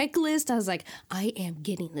my checklist. I was like, I am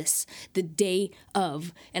getting this the day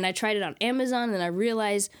of. And I tried it on Amazon, and I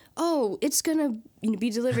realized, oh, it's gonna be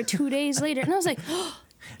delivered 2 days later. And I was like, oh,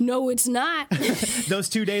 no, it's not. Those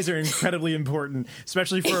 2 days are incredibly important,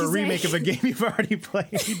 especially for a remake of a game you've already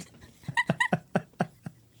played.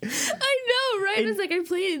 I know, right? It's like I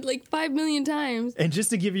played it like 5 million times. And just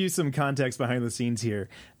to give you some context behind the scenes here,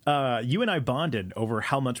 you and I bonded over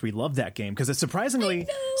how much we love that game, because it's surprisingly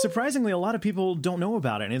a lot of people don't know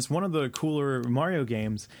about it, and it's one of the cooler Mario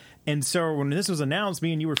games. And so when this was announced,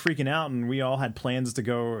 me and you were freaking out, and we all had plans to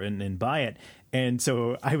go and buy it. And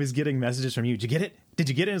so I was getting messages from you. Did you get it? Did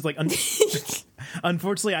you get it? It was like,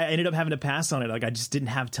 unfortunately, I ended up having to pass on it. Like, I just didn't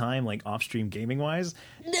have time, like off-stream gaming wise.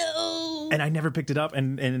 No. And I never picked it up.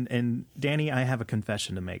 And Dani, I have a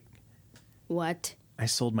confession to make. What? I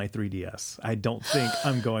sold my 3DS. I don't think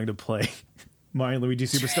I'm going to play Mario and Luigi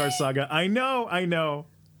Superstar Saga. I know.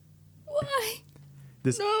 Why?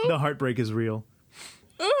 The heartbreak is real.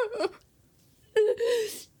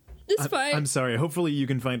 It's fine. I'm sorry. Hopefully you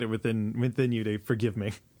can find it within you to forgive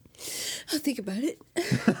me. I'll think about it.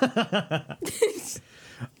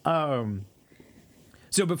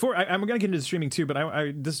 So before I'm going to get into streaming too,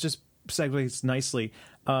 but this just segues nicely.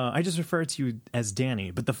 I just refer to you as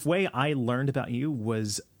Dani, but the way I learned about you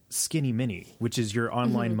was Skini Mini, which is your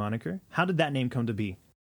online moniker. How did that name come to be?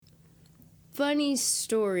 Funny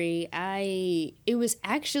story. It was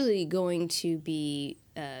actually going to be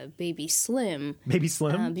Baby Slim. Baby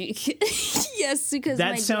Slim? Yes, because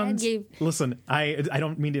that my sounds, dad gave... Listen, I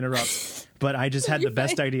don't mean to interrupt, but I just had the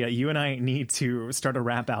best idea. You and I need to start a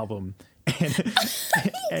rap album,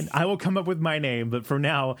 and I will come up with my name, but for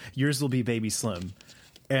now, yours will be Baby Slim.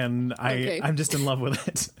 And I'm just in love with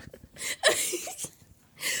it.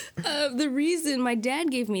 The reason my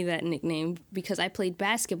dad gave me that nickname, because I played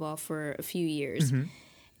basketball for a few years. Mm-hmm.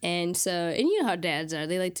 And so, and you know how dads are.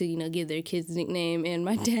 They like to, give their kids a nickname. And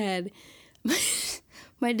my dad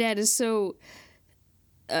is so...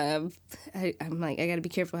 I'm like, I gotta be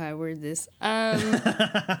careful how I word this. But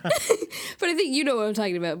I think you know what I'm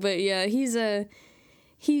talking about. But yeah,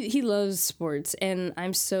 he loves sports. And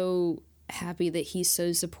I'm so happy that he's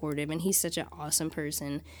so supportive. And he's such an awesome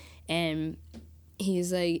person. And...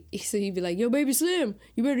 he'd be like, yo, Baby Slim,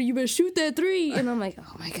 you better shoot that 3. And I'm like,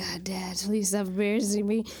 oh my God, Dad, please stop embarrassing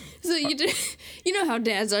me. So you know how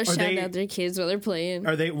dads are shouting out their kids while they're playing.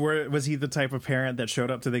 Was he the type of parent that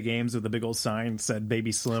showed up to the games with a big old sign that said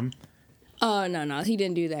Baby Slim? Oh, no, he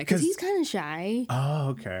didn't do that because he's kind of shy. Oh,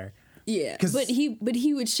 okay. Yeah, but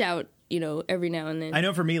he would shout, every now and then. I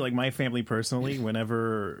know for me, like my family personally,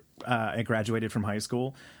 whenever I graduated from high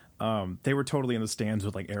school, they were totally in the stands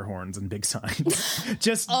with like air horns and big signs.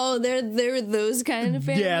 They're those kind of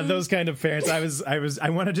parents. Yeah, those kind of parents. I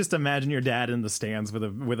want to just imagine your dad in the stands with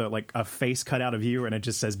a like a face cut out of you, and it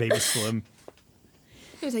just says Baby Slim.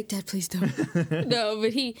 I was like, Dad, please don't. No,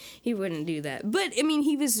 but he wouldn't do that. But I mean,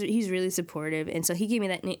 he's really supportive, and so he gave me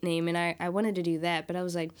that nickname, and I wanted to do that, but I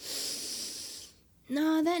was like,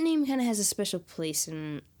 no, that name kind of has a special place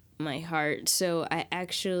in my heart. So I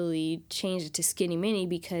actually changed it to Skini Mini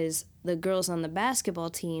because the girls on the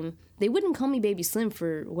basketball team, they wouldn't call me Baby Slim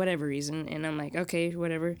for whatever reason, and I'm like, okay,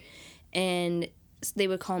 whatever. And they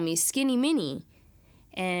would call me Skini Mini.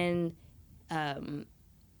 And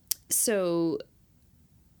so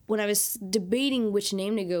when I was debating which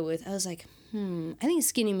name to go with, I was like, I think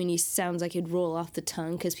Skini Mini sounds like it'd roll off the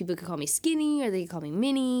tongue because people could call me Skinny or they could call me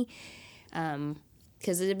Mini.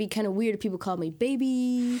 Because it'd be kind of weird if people called me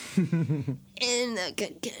Baby. And that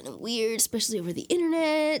got kind of weird, especially over the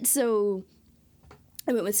internet. So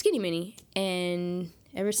I went with Skini Mini. And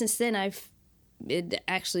ever since then, it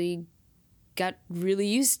actually got really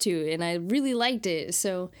used to it. And I really liked it.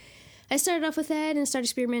 So I started off with that and started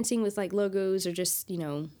experimenting with like logos or just,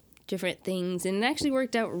 different things, and it actually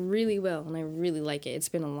worked out really well, and I really like it. It's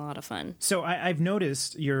been a lot of fun. So I've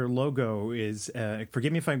noticed your logo is,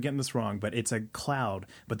 forgive me if I'm getting this wrong, but it's a cloud.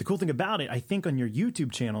 But the cool thing about it, I think on your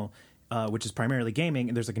YouTube channel, which is primarily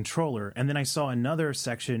gaming, there's a controller, and then I saw another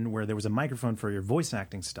section where there was a microphone for your voice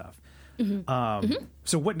acting stuff. Mm-hmm.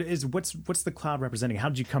 So what's the cloud representing? How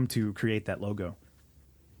did you come to create that logo?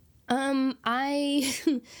 I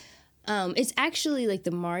it's actually like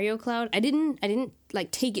the Mario cloud. I didn't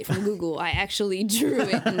like take it from Google. I actually drew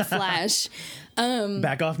it in Flash.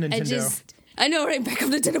 Back off, Nintendo. I know, right? Back off,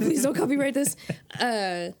 Nintendo. Please don't copyright this.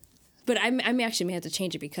 But I actually may have to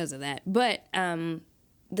change it because of that. But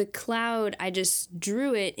the cloud, I just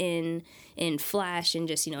drew it in Flash and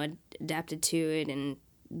just adapted to it and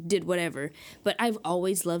did whatever. But I've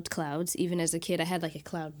always loved clouds. Even as a kid, I had like a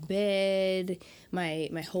cloud bed.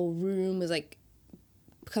 My whole room was like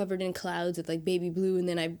covered in clouds with like baby blue, and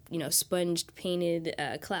then I sponged painted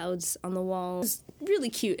clouds on the walls. Really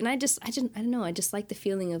cute. And I don't know, I just like the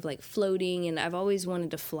feeling of like floating, and I've always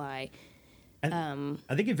wanted to fly. I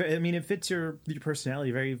think it fits your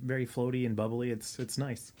personality, very very floaty and bubbly. It's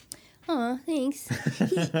nice. Aw, thanks.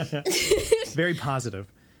 Very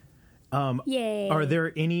positive. Yay. Are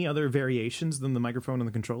there any other variations than the microphone and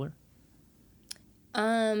the controller?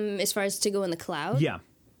 As far as to go in the cloud? Yeah.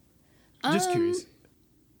 Just curious.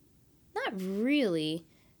 Not really,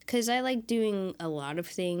 because I like doing a lot of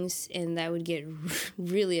things, and that would get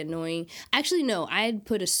really annoying. Actually, no, I'd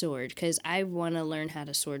put a sword, because I want to learn how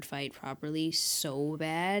to sword fight properly so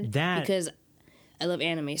bad. Because I love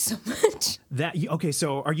anime so much. Okay,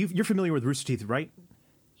 so you're familiar with Rooster Teeth, right?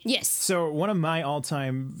 Yes. So one of my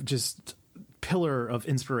all-time just pillar of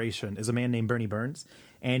inspiration is a man named Bernie Burns,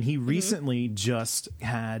 and he recently just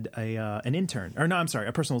had a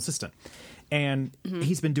personal assistant. And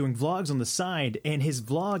he's been doing vlogs on the side, and his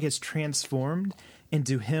vlog has transformed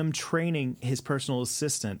into him training his personal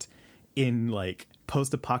assistant in like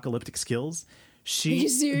post-apocalyptic skills. Are you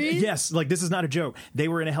serious? Yes, like this is not a joke. They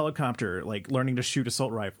were in a helicopter, like learning to shoot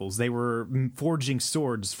assault rifles. They were forging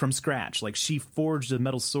swords from scratch. Like she forged a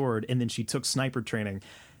metal sword, and then she took sniper training.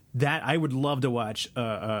 That I would love to watch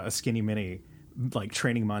a Skini Mini like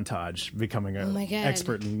training montage, becoming an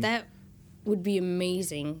expert in that. Would be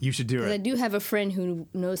amazing. You should do it. I do have a friend who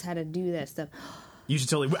knows how to do that stuff. You should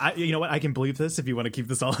totally. You know what? I can believe this if you want to keep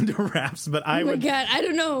this all under wraps. But oh my god, I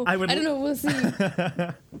don't know. I don't know. We'll see.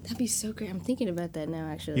 That'd be so great. I'm thinking about that now.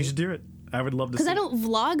 Actually, you should do it. I would love to. Because I don't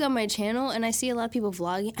vlog on my channel, and I see a lot of people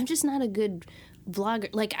vlogging. I'm just not a good vlogger.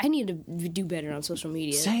 Like I need to do better on social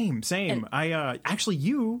media. Same. And I actually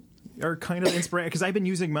you are kind of inspired because I've been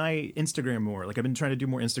using my Instagram more. Like I've been trying to do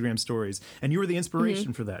more Instagram stories, and you were the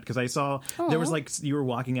inspiration for that because I saw there was like you were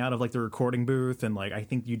walking out of like the recording booth, and like I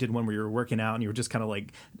think you did one where you were working out and you were just kind of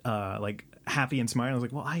like happy and smiling. I was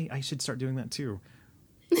like, well, I should start doing that too.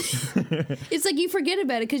 It's like you forget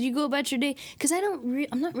about it because you go about your day. Because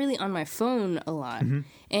I'm not really on my phone a lot,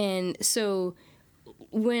 and so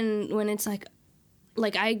when it's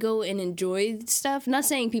like I go and enjoy stuff. Not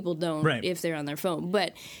saying people don't if they're on their phone,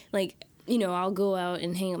 but like I'll go out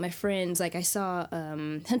and hang out with my friends. Like I saw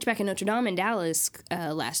Hunchback of Notre Dame in Dallas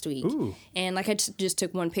last week. Ooh. And like I just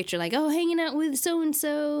took one picture, like hanging out with so and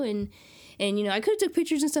so, and I could have took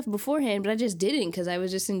pictures and stuff beforehand, but I just didn't because I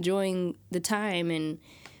was just enjoying the time and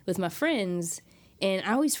with my friends. And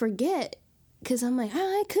I always forget. Because I'm like,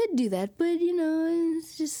 I could do that, but,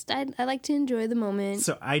 it's just, I like to enjoy the moment.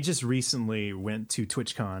 So I just recently went to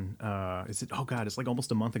TwitchCon. It's like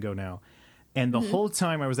almost a month ago now. And the whole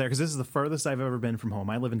time I was there, because this is the furthest I've ever been from home.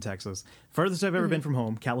 I live in Texas. Furthest I've ever been from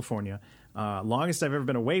home, California. Longest I've ever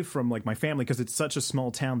been away from like my family, because it's such a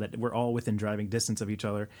small town that we're all within driving distance of each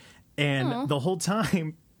other. And the whole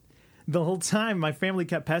time, my family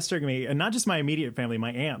kept pestering me, and not just my immediate family,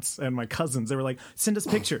 my aunts and my cousins. They were like, send us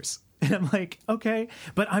pictures. And I'm like, okay,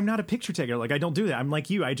 but I'm not a picture taker. Like, I don't do that. I'm like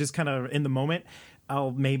you. I just kind of, in the moment, I'll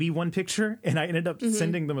maybe one picture. And I ended up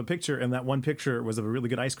sending them a picture. And that one picture was of a really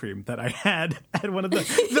good ice cream that I had at one of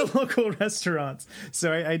the local restaurants.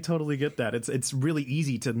 So I totally get that. It's really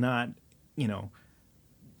easy to not,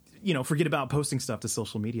 forget about posting stuff to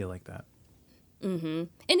social media like that. Mm-hmm. And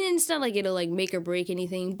it's not like it'll like make or break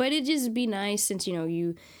anything, but it just be nice since,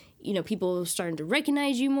 people starting to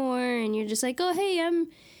recognize you more. And you're just like, oh, hey, I'm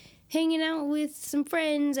hanging out with some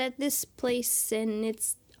friends at this place, and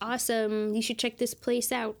it's awesome. You should check this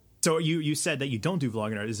place out. So you said that you don't do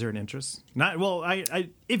vlogging. Is there an interest? Not well.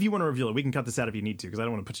 I if you want to reveal it, we can cut this out if you need to, because I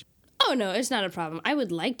don't want to put you. Oh no, it's not a problem. I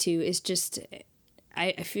would like to. It's just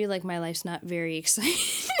I feel like my life's not very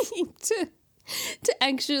exciting to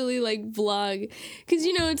actually like vlog, because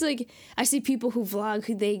it's like I see people who vlog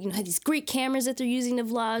who they have these great cameras that they're using to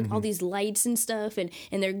vlog, all these lights and stuff, and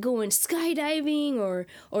they're going skydiving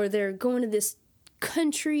or they're going to this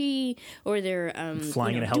country, or they're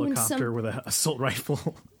flying in a helicopter with an assault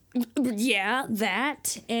rifle. Yeah,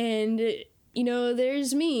 that. And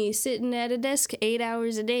there's me sitting at a desk 8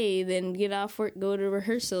 hours a day, then get off work, go to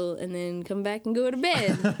rehearsal, and then come back and go to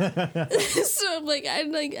bed. So I'm like, I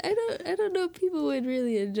don't know if people would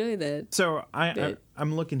really enjoy that. So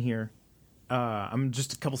I'm looking here. I'm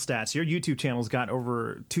just a couple stats. Your YouTube channel's got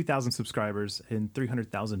over 2,000 subscribers and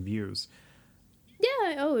 300,000 views.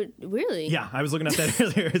 Yeah. Oh, really? Yeah, I was looking at that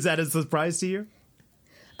earlier. Is that a surprise to you?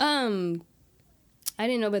 I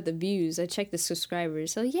didn't know about the views. I checked the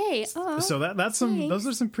subscribers. So yay! Oh, so that's some. thanks. Those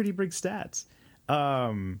are some pretty big stats.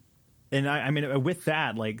 And I mean, with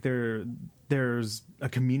that, like there's a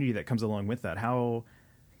community that comes along with that. How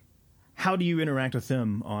do you interact with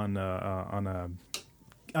them on a?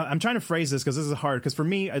 I'm trying to phrase this because this is hard. Because for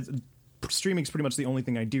me, streaming is pretty much the only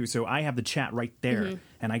thing I do. So I have the chat right there,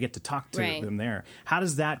 and I get to talk to them there. How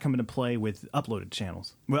does that come into play with uploaded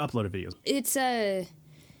channels? Well, uploaded videos.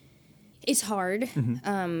 It's hard,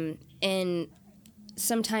 and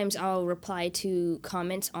sometimes I'll reply to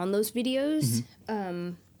comments on those videos.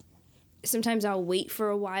 Sometimes I'll wait for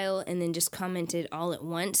a while and then just comment it all at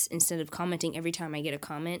once instead of commenting every time I get a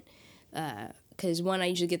comment. Because I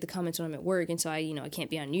usually get the comments when I'm at work, and so I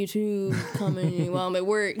can't be on YouTube commenting while I'm at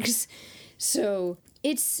work. So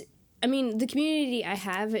the community I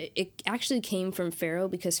have, it actually came from Pharaoh,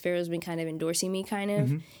 because Pharaoh's been kind of endorsing me,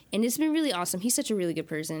 and it's been really awesome. He's such a really good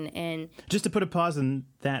person. And just to put a pause on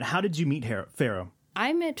that, how did you meet Pharaoh?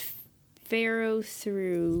 I met Pharaoh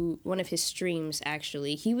through one of his streams,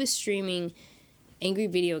 actually. He was streaming Angry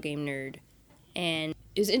Video Game Nerd, and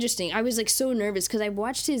it was interesting. I was like so nervous because I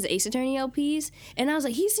watched his Ace Attorney LPs, and I was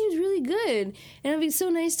like, he seems really good, and it'd be so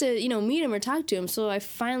nice to meet him or talk to him. So I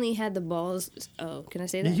finally had the balls. Oh, can I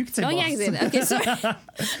say that? You can say balls. Yeah, I can say that. Okay, sorry. I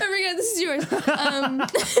forgot this is yours.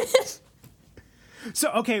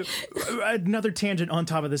 So okay, another tangent on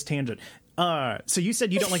top of this tangent. So you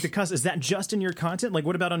said you don't like to cuss. Is that just in your content? Like,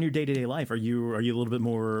 what about on your day-to-day life? Are you a little bit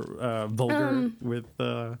more vulgar with?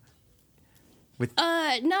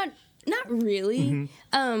 Not really.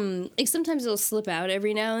 Like sometimes it'll slip out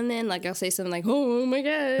every now and then. Like I'll say something like, "Oh my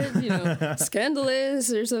god,"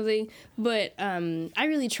 scandalous or something. But I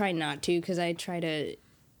really try not to, because I try to,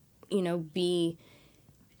 be.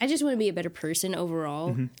 I just want to be a better person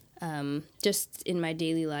overall, just in my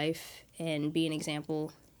daily life, and be an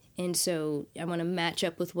example. And so I want to match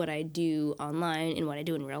up with what I do online and what I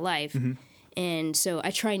do in real life. And so I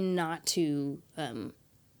try not to,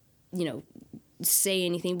 say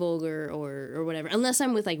anything vulgar or whatever, unless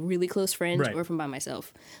I'm with like really close friends, or if I'm by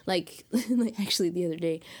myself. Like actually the other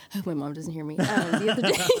day, I hope my mom doesn't hear me.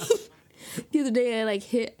 The other day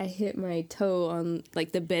I hit my toe on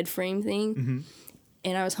like the bed frame thing,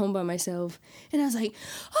 and I was home by myself, and I was like,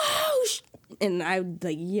 oh, and I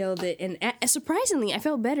like yelled it, and surprisingly I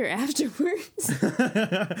felt better afterwards.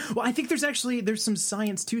 Well, I think there's some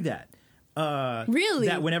science to that. Really?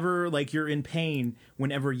 That whenever like you're in pain,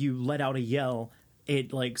 whenever you let out a yell,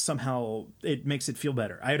 it like somehow it makes it feel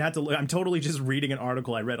better. I'm totally just reading an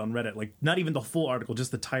article I read on Reddit, like not even the full article,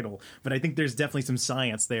 just the title. But I think there's definitely some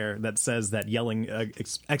science there that says that yelling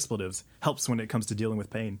expletives helps when it comes to dealing with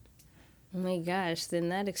pain. Oh my gosh, then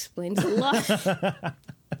that explains a lot.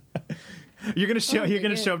 You're gonna show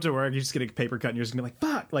up to work, you're just getting a paper cut, and you're just gonna be like,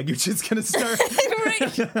 fuck, like you're just gonna start.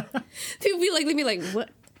 Right. People they'd be like, what?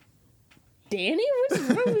 Danny, what's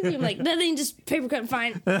wrong with you? I'm like, nothing, just paper cut,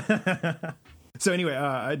 fine. So anyway,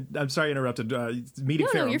 I'm sorry I interrupted. Meeting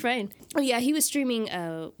Pharaoh. No, you're fine. Oh yeah, he was streaming.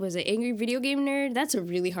 Was it Angry Video Game Nerd? That's a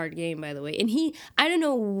really hard game, by the way. And I don't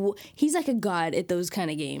know, he's like a god at those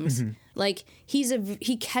kind of games. Like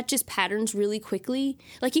he catches patterns really quickly.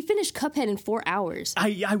 Like he finished Cuphead in 4 hours.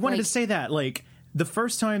 I wanted to say that, like. The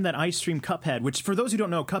first time that I streamed Cuphead, which for those who don't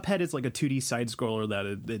know, Cuphead is like a 2D side-scroller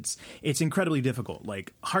that it's incredibly difficult.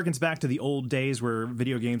 Like, harkens back to the old days where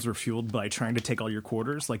video games were fueled by trying to take all your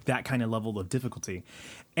quarters, like that kind of level of difficulty.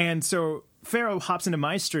 And so Pharaoh hops into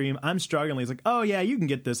my stream, I'm struggling, he's like, oh yeah, you can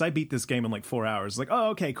get this, I beat this game in like 4 hours. Like, oh,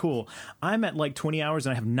 okay, cool. I'm at like 20 hours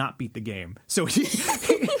and I have not beat the game. So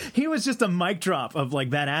he was just a mic drop of like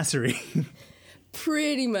badassery.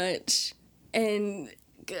 Pretty much. And...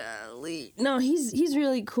 golly, no, he's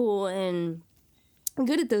really cool and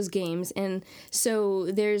good at those games. And so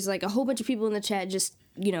there's like a whole bunch of people in the chat just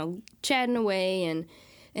chatting away,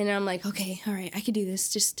 and I'm like, okay, all right, I can do this,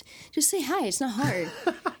 just say hi, it's not hard.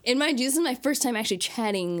 And mind you, this is my first time actually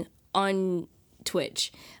chatting on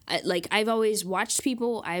Twitch. I've always watched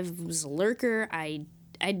people, I was a lurker, I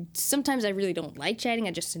sometimes I really don't like chatting,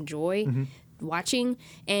 I just enjoy watching.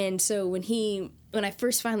 And so when I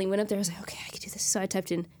first finally went up there, I was like, okay, I can do this. So I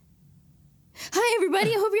typed in, hi everybody,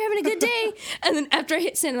 I hope you're having a good day. And then after I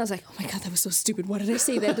hit send, I was like, oh my God, that was so stupid. Why did I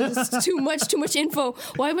say that? This is too much info.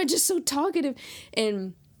 Why am I just so talkative?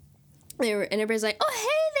 And everybody's like, oh, hey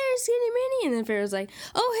there, Skini Mini. And then Pharaoh's like,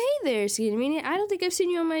 oh, hey there, Skini Mini. I don't think I've seen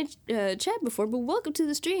you on my chat before, but welcome to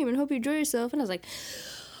the stream and hope you enjoy yourself. And I was like,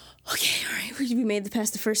 okay, all right, we made it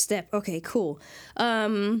past the first step. Okay, cool.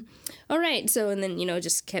 All right, so, and then,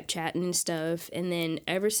 just kept chatting and stuff. And then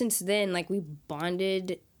ever since then, like, we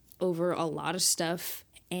bonded over a lot of stuff.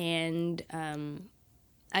 And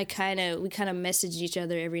we kind of messaged each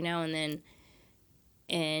other every now and then.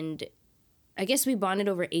 And I guess we bonded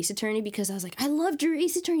over Ace Attorney because I was like, I loved your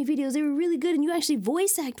Ace Attorney videos. They were really good, and you actually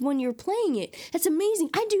voice act when you're playing it. That's amazing.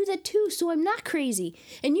 I do that too, so I'm not crazy.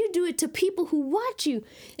 And you do it to people who watch you.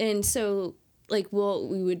 And so, like,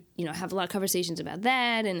 we would, have a lot of conversations about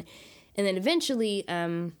that. And then eventually,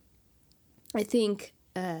 I think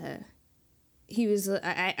he was,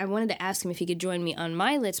 I wanted to ask him if he could join me on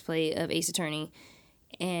my Let's Play of Ace Attorney.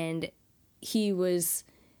 And he was...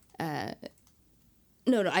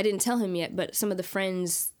 No, I didn't tell him yet, but some of the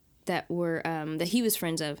friends that were, that he was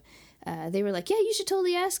friends of, they were like, yeah, you should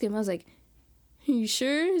totally ask him. I was like, are you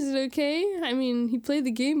sure? Is it okay? I mean, he played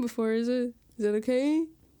the game before. Is that okay?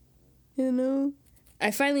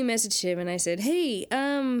 I finally messaged him and I said, hey,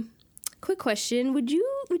 quick question. Would you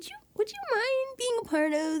mind being a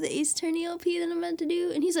part of the Ace Attorney LP that I'm about to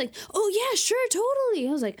do? And he's like, oh yeah, sure, totally.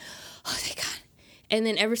 I was like, oh, thank God. And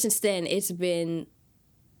then ever since then, it's been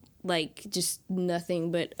like just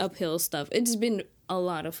nothing but uphill stuff. It's been a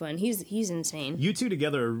lot of fun. He's insane. You two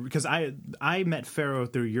together, because I met Pharaoh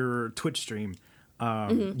through your Twitch stream.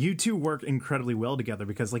 You two work incredibly well together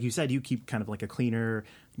because, like you said, you keep kind of like a cleaner,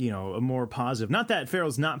 a more positive. Not that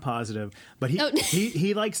Pharaoh's not positive, but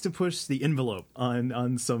he likes to push the envelope on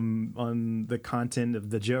the content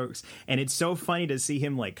of the jokes, and it's so funny to see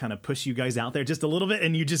him like kind of push you guys out there just a little bit,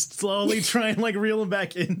 and you just slowly try and like reel him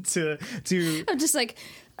back into. I'm just like.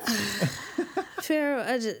 Pharaoh,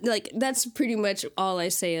 that's pretty much all I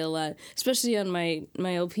say a lot, especially on my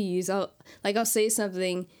LPs. I'll say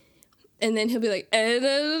something, and then he'll be like,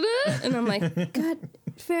 and I'm like, God,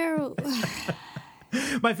 Pharaoh.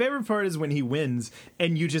 My favorite part is when he wins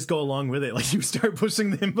and you just go along with it, like you start pushing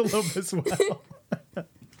the envelope as well. I'm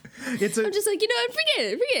just like, forget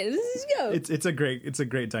it. Let's just go. It's a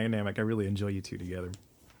great dynamic. I really enjoy you two together.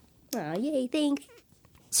 Oh, yay! Thanks.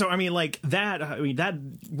 So,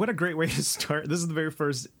 what a great way to start. This is the very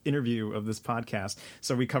first interview of this podcast.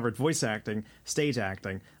 So we covered voice acting, stage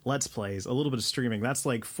acting, Let's Plays, a little bit of streaming. That's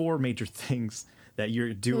like 4 major things that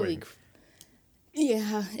you're doing.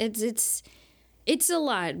 Yeah, it's a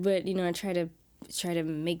lot, but, I try to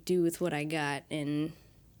make do with what I got, and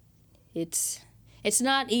it's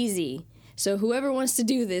not easy. So whoever wants to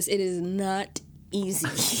do this, it is not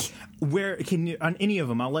easy. Where can you, on any of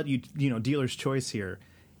them, I'll let you, dealer's choice here.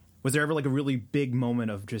 Was there ever like a really big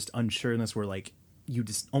moment of just unsureness where like you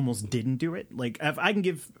just almost didn't do it? Like if I can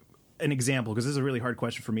give an example, because this is a really hard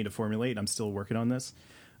question for me to formulate. I'm still working on this.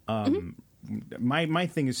 My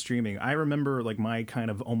thing is streaming. I remember like my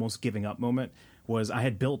kind of almost giving up moment was I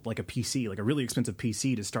had built like a PC, like a really expensive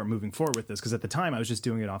PC to start moving forward with this. Because at the time I was just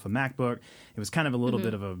doing it off a MacBook. It was kind of a little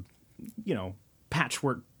bit of a,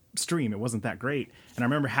 patchwork stream. It wasn't that great. And I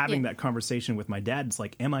remember having that conversation with my dad. It's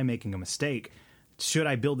like, am I making a mistake? Should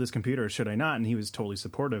I build this computer or should I not? And he was totally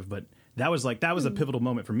supportive, but that was a pivotal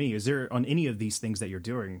moment for me. Is there on any of these things that you're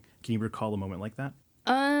doing, can you recall a moment like that?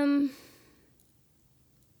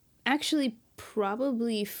 Actually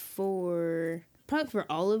probably for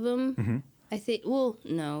all of them. Mm-hmm. I think, well,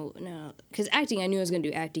 no, because acting, I knew I was going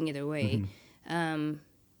to do acting either way.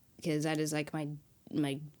 Because that is like my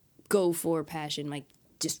go for passion, like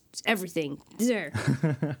just everything there.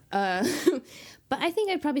 But I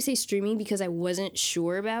think I'd probably say streaming because I wasn't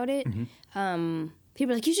sure about it.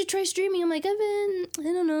 People are like, you should try streaming. I'm like, I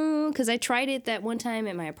don't know. Because I tried it that one time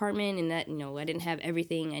at my apartment and that, I didn't have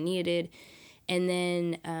everything I needed. And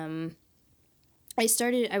then I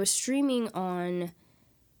was streaming on,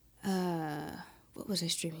 what was I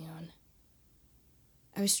streaming on?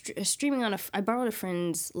 I was streaming on I borrowed a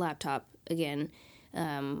friend's laptop again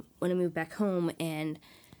when I moved back home, and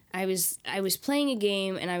I was playing a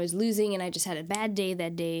game and I was losing and I just had a bad day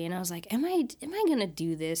that day, and I was like, am I gonna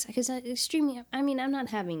do this? Because streaming, I'm not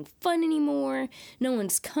having fun anymore. No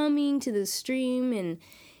one's coming to the stream, and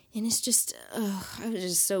it's just I was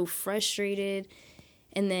just so frustrated.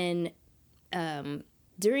 And then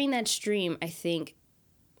during that stream, I think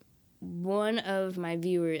one of my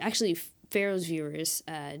viewers, actually Pharaoh's viewers,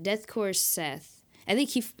 Deathcore Seth, I think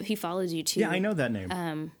he follows you too. Yeah, I know that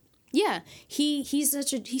name. Yeah, he's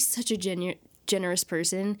such a generous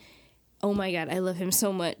person. oh my God, I love him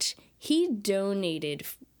so much. He donated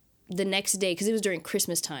the next day, because it was during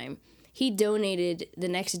Christmas time. He donated the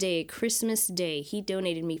next day, Christmas Day, he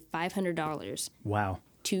donated me $500. Wow.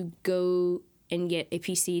 To go and get a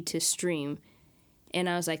PC to stream. And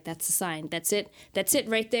I was like, that's a sign. That's it. That's it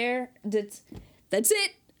right there. That's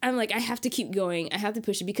it. I'm like, I have to keep going. I have to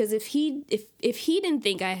push it, because if he didn't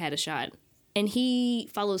think I had a shot, and he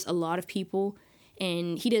follows a lot of people,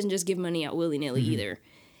 and he doesn't just give money out willy-nilly either.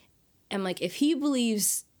 I'm like, if he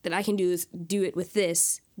believes that I can do it with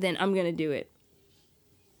this, then I'm going to do it.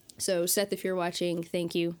 So, Seth, if you're watching,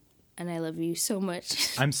 thank you. And I love you so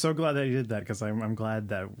much. I'm so glad that you did that, because I'm glad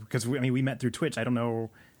that, because we met through Twitch. I don't know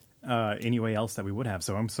any way else that we would have.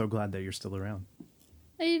 So I'm so glad that you're still around.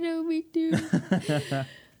 I know, me too.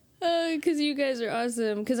 Because you guys are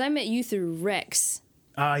awesome. Because I met you through Rex.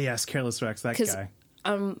 Ah, yes, Careless Rex, that guy.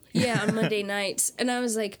 Yeah, on Monday nights. And I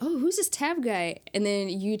was like, oh, who's this Tab guy? And then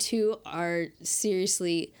you two are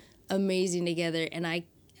seriously amazing together. And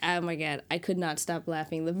oh my God, I could not stop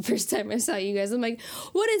laughing the first time I saw you guys. I'm like,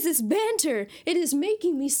 what is this banter? It is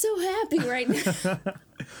making me so happy right now.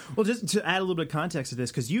 Well, just to add a little bit of context to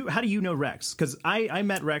this, because how do you know Rex? Because I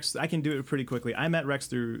met Rex, I can do it pretty quickly. I met Rex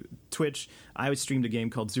through Twitch. I streamed a game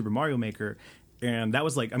called Super Mario Maker. And that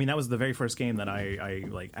was that was the very first game that I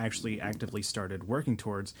actually actively started working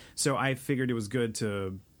towards. So I figured it was good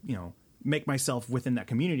to, make myself within that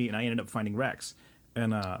community, and I ended up finding Rex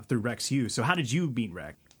and through Rex U. So how did you meet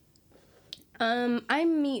Rex? I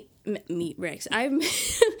meet Rex.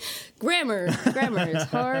 Grammar is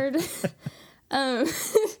hard.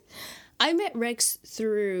 I met Rex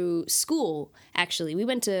through school, actually. We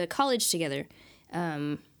went to college together.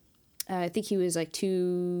 I think he was like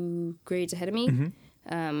 2 grades ahead of me.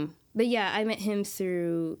 Mm-hmm. But yeah, I met him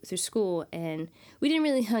through school, and we didn't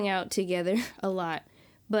really hang out together a lot.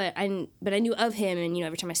 But I knew of him, and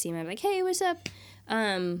every time I see him, I'm like, hey, what's up?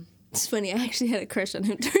 It's funny, I actually had a crush on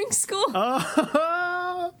him during school.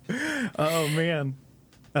 Oh man,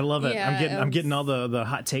 I love it. Yeah, I'm getting all the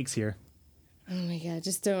hot takes here. Oh my God,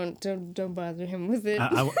 just don't bother him with it.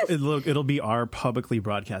 It'll be our publicly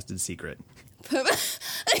broadcasted secret.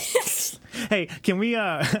 Hey, can we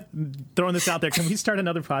throwing this out there? Can we start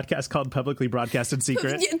another podcast called Publicly Broadcasted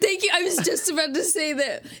Secret? Yeah, thank you. I was just about to say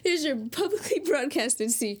that. Here's your publicly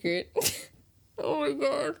broadcasted secret. Oh my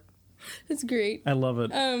God, that's great. I love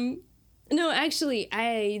it. No, actually,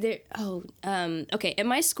 okay. At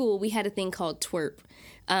my school, we had a thing called TWERP,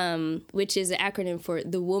 which is an acronym for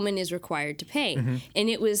The Woman is Required to Pay, and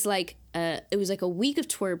it was like a week of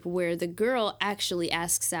twerp where the girl actually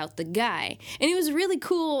asks out the guy, and it was a really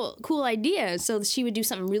cool idea. So she would do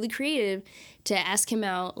something really creative to ask him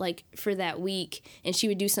out, like for that week, and she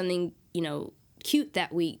would do something cute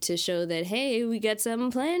that week to show that, hey, we got something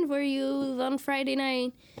planned for you on Friday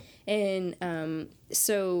night. And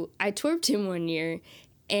so I twerped him one year,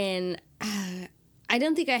 and I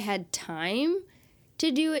don't think I had time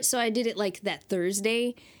to do it, so I did it like that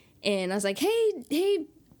Thursday, and I was like, hey,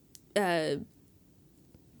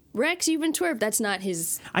 Rex, you've been twerped. That's not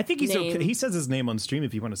his I think he's name. okay. He says his name on stream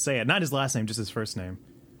if you want to say it. Not his last name, just his first name.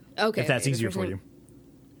 Okay. If that's easier for you.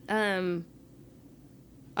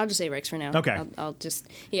 I'll just say Rex for now. Okay. I'll just,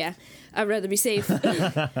 yeah, I'd rather be safe.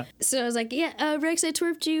 So I was like, yeah, Rex, I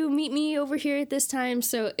twerped you. Meet me over here at this time.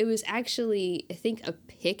 So it was actually, I think, a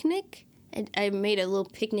picnic. I made a little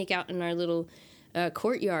picnic out in our little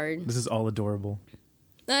courtyard. This is all adorable.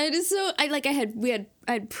 I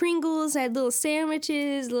had Pringles, I had little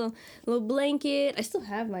sandwiches, little blanket. I still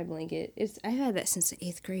have my blanket. I've had that since the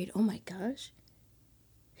 8th grade. Oh my gosh.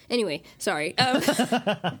 Anyway, sorry. Had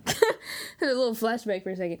a little flashback for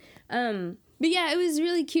a second. But yeah, it was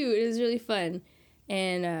really cute. It was really fun,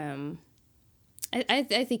 and I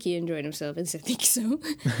think he enjoyed himself. At least I think so.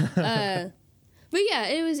 But yeah,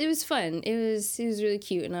 it was fun. It was really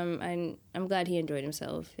cute, and I'm glad he enjoyed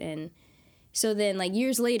himself. And so then, like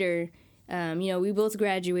years later, we both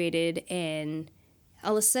graduated, and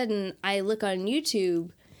all of a sudden, I look on YouTube,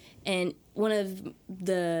 and one of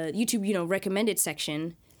the YouTube recommended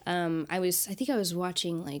section. I think I was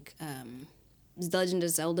watching like The Legend of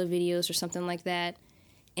Zelda videos or something like that,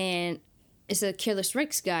 and it's a Careless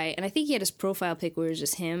Rex guy, and I think he had his profile pic where it was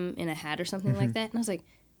just him in a hat or something like that, and I was like,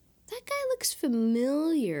 that guy looks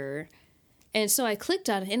familiar, and so I clicked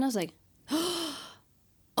on it, and I was like, oh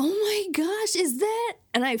my gosh, is that?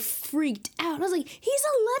 And I freaked out. I was like, he's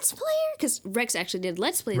a Let's Player? Because Rex actually did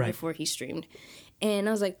Let's Play before he streamed, and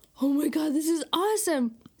I was like, oh my God, this is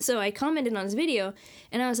awesome. So I commented on his video,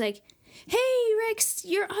 and I was like, hey, Rex,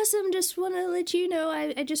 you're awesome. Just want to let you know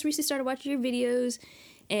I just recently started watching your videos,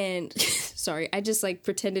 And sorry, I just like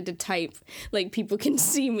pretended to type like people can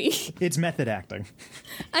see me. It's method acting.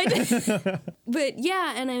 But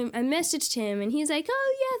yeah, and I messaged him and he's like,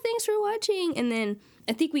 oh yeah, thanks for watching. And then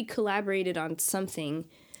I think we collaborated on something,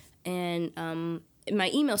 and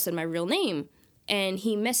my email said my real name, and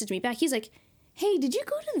he messaged me back. He's like, hey, did you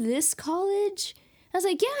go to this college? I was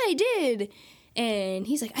like, yeah, I did. And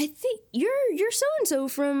he's like, I think you're so-and-so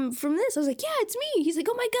from this. I was like, yeah, it's me. He's like,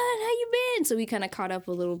 oh my God, how you been? So we kind of caught up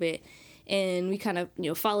a little bit, and we kind of,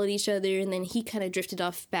 followed each other. And then he kind of drifted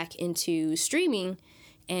off back into streaming,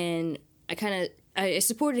 and I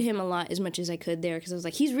supported him a lot as much as I could there, because I was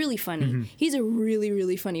like, he's really funny. Mm-hmm. He's a really,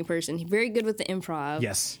 really funny person. He's very good with the improv.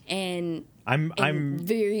 Yes. And I'm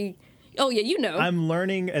very... Oh, yeah, I'm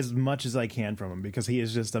learning as much as I can from him, because he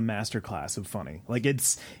is just a masterclass of funny. Like,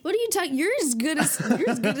 it's... What are you talking... You're as good as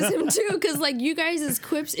him, too, because, like, you guys'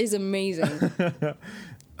 quips is amazing.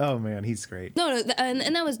 Oh, man, he's great. No, and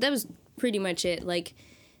that was pretty much it. Like,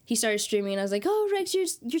 he started streaming, and I was like, oh, Rex,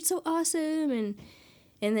 you're so awesome,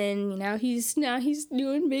 and then now he's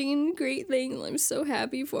doing big and great things. I'm so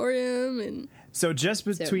happy for him. And so just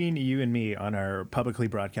between you and me on our publicly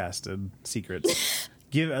broadcasted secrets...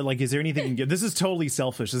 is there anything you can give? This is totally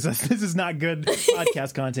selfish. This is not good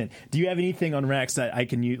podcast content. Do you have anything on Rex that I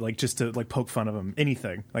can use, like, just to like poke fun of him?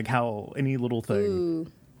 Anything, like any little thing?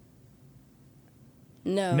 Ooh.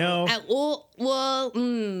 No.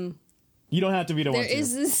 You don't have to be the one.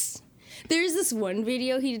 There's this one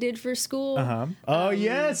video he did for school. Oh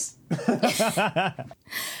yes.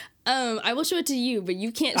 I will show it to you, but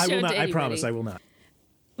you can't show it to anybody. I promise I will not.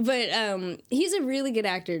 But he's a really good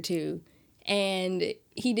actor too. And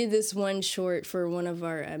he did this one short for one of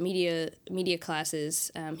our media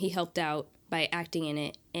classes. He helped out by acting in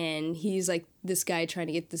it, and he's like this guy trying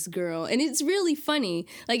to get this girl, and it's really funny.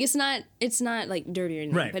 Like, it's not like dirty or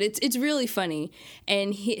anything, right. But it's really funny.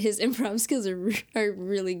 And his improv skills are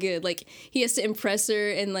really good. Like, he has to impress her,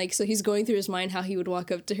 and like, so he's going through his mind how he would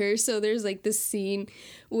walk up to her. So there's like this scene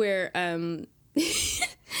where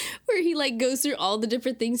where he like goes through all the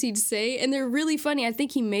different things he'd say, and they're really funny. I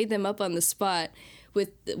think he made them up on the spot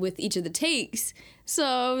with each of the takes. So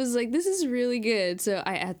I was like, this is really good. So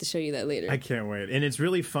I have to show you that later. I can't wait. And it's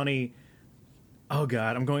really funny. Oh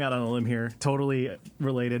God, I'm going out on a limb here. Totally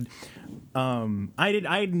related.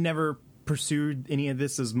 I'd never pursued any of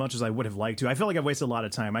this as much as I would have liked to. I feel like I've wasted a lot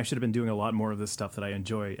of time. I should have been doing a lot more of this stuff that I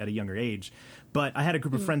enjoy at a younger age. But I had a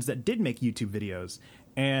group of friends that did make YouTube videos.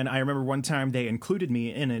 And I remember one time they included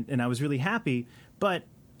me in it, and I was really happy, but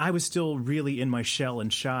I was still really in my shell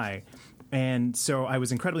and shy. And so I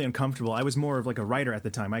was incredibly uncomfortable. I was more of like a writer at the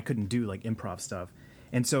time. I couldn't do like improv stuff.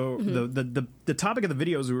 And so the topic of the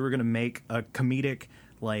video is we were going to make a comedic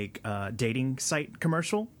like dating site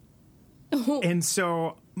commercial. And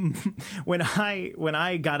so when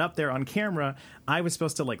I got up there on camera, I was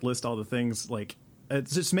supposed to like list all the things, like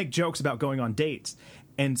just make jokes about going on dates.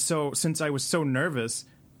 And so since I was so nervous,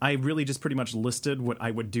 I really just pretty much listed what I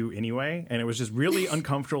would do anyway. And it was just really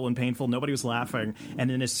uncomfortable and painful. Nobody was laughing. And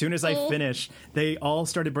then as soon as I finished, they all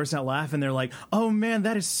started bursting out laughing. They're like, oh man,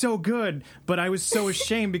 that is so good. But I was so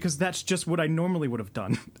ashamed because that's just what I normally would have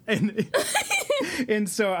done. And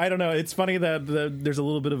so I don't know. It's funny that there's a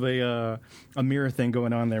little bit of a mirror thing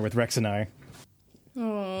going on there with Rex and I.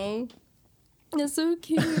 Oh, that's so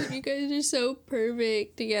cute. You guys are so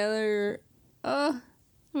perfect together. Oh,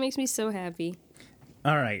 it makes me so happy.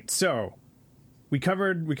 All right, so we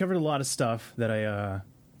covered a lot of stuff that I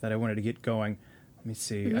wanted to get going. Let me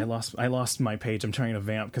see. Mm-hmm. I lost my page. I'm trying to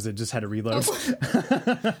vamp because it just had to reload.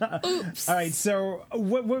 Oh. Oops. All right, so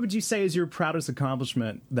what would you say is your proudest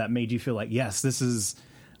accomplishment that made you feel like, yes,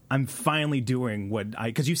 I'm finally doing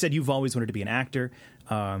because you said you've always wanted to be an actor.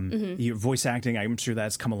 Your voice acting, I'm sure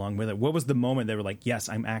that's come along with it. What was the moment they were like, yes,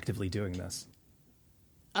 I'm actively doing this?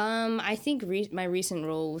 I think my recent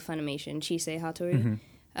role with Funimation, Chise Hatori,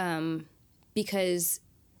 because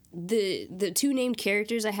the two named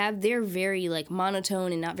characters I have, they're very like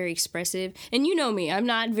monotone and not very expressive. And you know me, I'm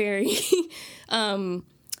not very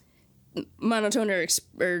monotone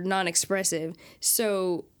or non-expressive.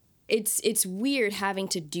 So it's weird having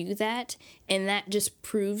to do that, and that just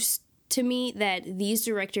proves to me that these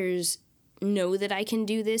directors know that I can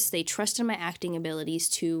do this. They trust in my acting abilities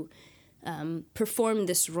to perform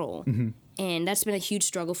this role. And that's been a huge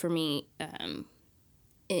struggle for me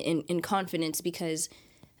in confidence, because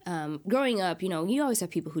growing up, you always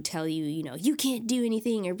have people who tell you, you can't do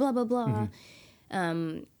anything or blah, blah, blah.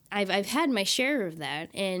 I've had my share of that.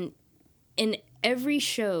 And in every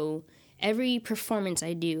show, every performance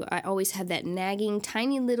I do, I always have that nagging,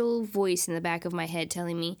 tiny little voice in the back of my head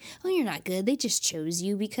telling me, "Oh, you're not good. They just chose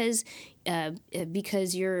you because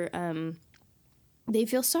you're they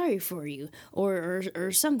feel sorry for you,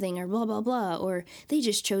 or something, or blah blah blah, or they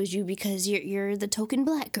just chose you because you're the token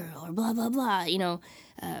black girl, or blah blah blah."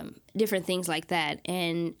 Different things like that,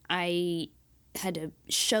 and I had to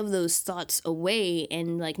shove those thoughts away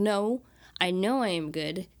and like, no. I know I am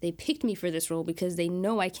good. They picked me for this role because they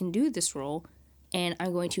know I can do this role, and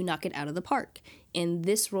I'm going to knock it out of the park. And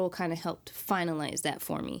this role kind of helped finalize that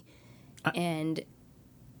for me.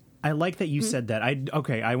 I like that you said that. I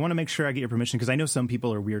want to make sure I get your permission because I know some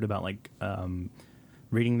people are weird about like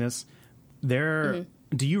reading this. Do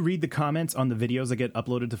you read the comments on the videos that get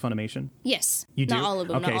uploaded to Funimation? Yes. You do? Not all of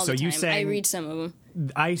them. Okay, not all so the time. you sang, I read some of them.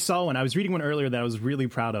 I saw one. I was reading one earlier that I was really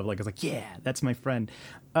proud of. Like I was like, yeah, that's my friend.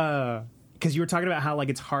 Because you were talking about how like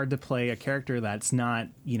it's hard to play a character that's not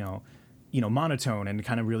monotone and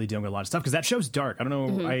kind of really dealing with a lot of stuff because that show's dark. I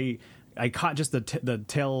don't know. I caught just the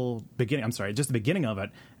tail beginning. I'm sorry, just the beginning of it,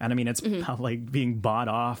 and I mean it's about like being bought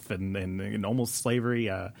off and almost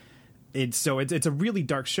slavery. It's a really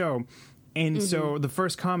dark show. And so the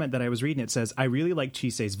first comment that I was reading, it says, "I really like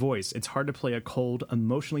Chise's voice. It's hard to play a cold,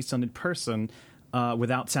 emotionally stunted person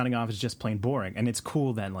without sounding off as just plain boring." And it's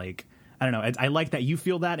cool then, like, I don't know. I like that you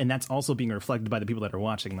feel that, and that's also being reflected by the people that are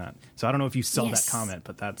watching that. So I don't know if you saw that comment,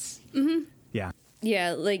 but that's, yeah.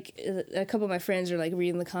 Yeah, like a couple of my friends are like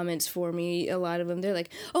reading the comments for me. A lot of them, they're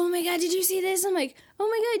like, "Oh my god, did you see this?" I'm like, "Oh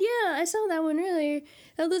my god, yeah, I saw that one earlier.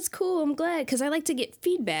 Oh, that's cool. I'm glad," because I like to get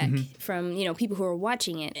feedback from people who are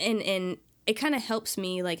watching it, and it kind of helps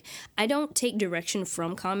me. Like, I don't take direction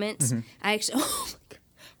from comments. I actually, oh my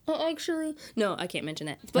god. No, I can't mention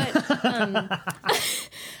that. But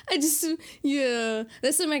I just, yeah,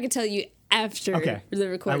 that's something I can tell you after the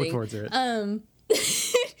recording. I look forward to it.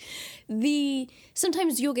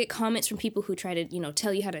 Sometimes you'll get comments from people who try to,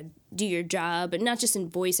 tell you how to do your job, and not just in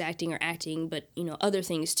voice acting or acting, but other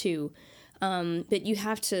things too. But you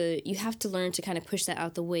have to learn to kind of push that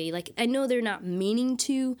out the way. Like, I know they're not meaning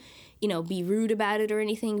to, be rude about it or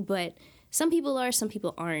anything, but some people are, some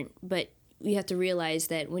people aren't. But you have to realize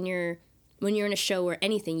that when you're in a show or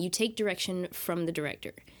anything, you take direction from the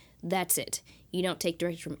director. That's it. You don't take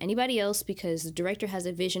direction from anybody else because the director has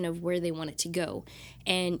a vision of where they want it to go.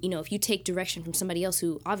 And, if you take direction from somebody else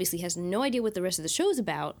who obviously has no idea what the rest of the show is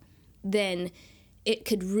about, then it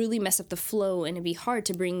could really mess up the flow, and it'd be hard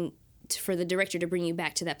for the director to bring you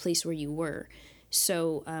back to that place where you were.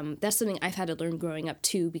 So that's something I've had to learn growing up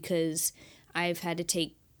too, because I've had to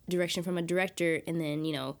take direction from a director, and then,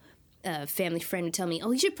 a family friend would tell me, "Oh,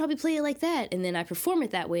 you should probably play it like that," and then I perform it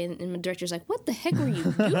that way, and my director's like, "What the heck were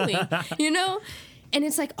you doing?" And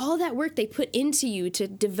it's like all that work they put into you to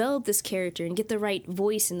develop this character and get the right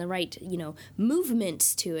voice and the right,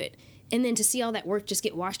 movements to it, and then to see all that work just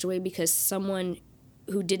get washed away because someone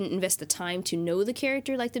who didn't invest the time to know the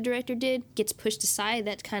character like the director did gets pushed aside.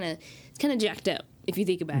 That's kind of jacked up if you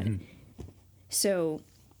think about it. So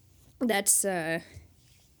that's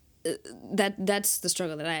that's the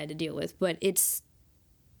struggle that I had to deal with. But it's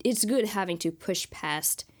good having to push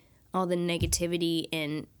past all the negativity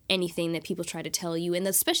and anything that people try to tell you, and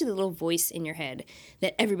especially the little voice in your head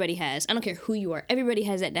that everybody has. I don't care who you are. Everybody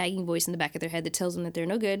has that nagging voice in the back of their head that tells them that they're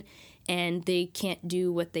no good and they can't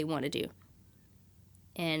do what they want to do.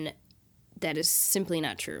 And that is simply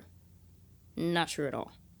not true. Not true at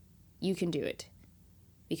all. You can do it.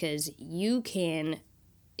 Because you can,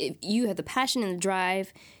 if you have the passion and the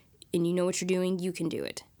drive and you know what you're doing, you can do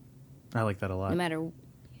it. I like that a lot. No matter,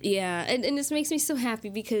 yeah. And this makes me so happy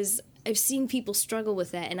because I've seen people struggle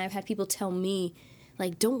with that, and I've had people tell me,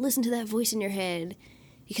 like, don't listen to that voice in your head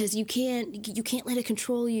because you can't let it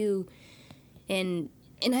control you. And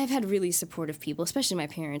I've had really supportive people, especially my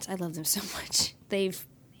parents. I love them so much.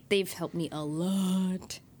 They've helped me a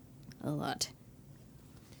lot. Oh,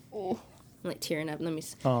 I'm like tearing up. Let me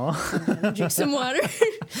drink some water.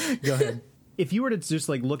 Go ahead. If you were to just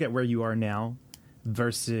like look at where you are now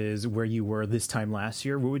versus where you were this time last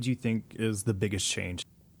year, what would you think is the biggest change?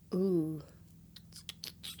 Ooh,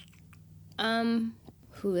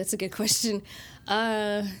 that's a good question.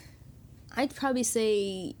 I'd probably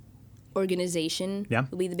say organization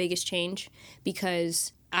would be the biggest change,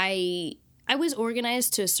 because I was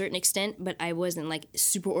organized to a certain extent, but I wasn't like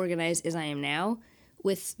super organized as I am now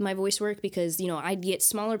with my voice work, because, I'd get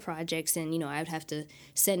smaller projects and, I would have to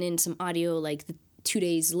send in some audio like 2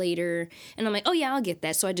 days later, and I'm like, oh yeah, I'll get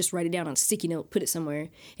that. So I just write it down on a sticky note, put it somewhere,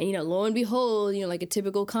 and lo and behold, like a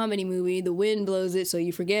typical comedy movie, the wind blows it, so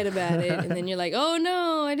you forget about it, and then you're like, oh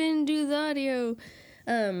no, I didn't do the audio.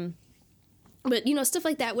 But, you know, stuff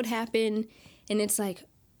like that would happen, and it's like,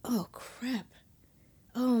 oh, crap.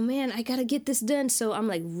 Oh, man, I gotta get this done. So I'm,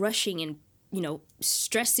 like, rushing and, you know,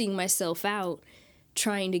 stressing myself out,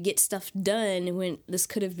 trying to get stuff done when this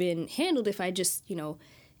could have been handled if I just, you know,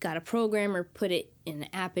 got a program or put it in an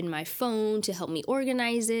app in my phone to help me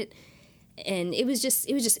organize it. And it was just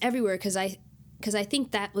everywhere because I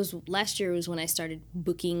think that was last year was when I started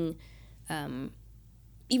booking,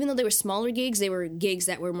 even though they were smaller gigs, they were gigs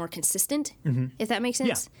that were more consistent, if that makes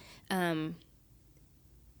sense. Yeah.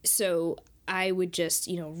 So I would just,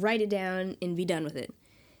 you know, write it down and be done with it.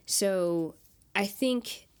 So I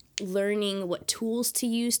think learning what tools to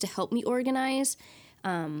use to help me organize,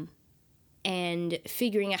 and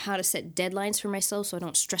figuring out how to set deadlines for myself so I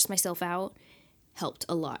don't stress myself out helped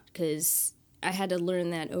a lot, because I had to learn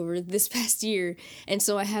that over this past year. And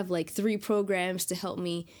so I have like 3 programs to help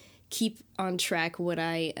me keep on track what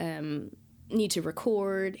I need to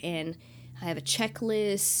record, and I have a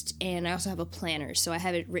checklist, and I also have a planner. So I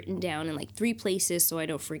have it written down in like 3 places so I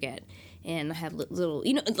don't forget. And I have little,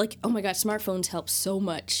 you know, like, oh my God, smartphones help so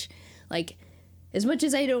much. Like, as much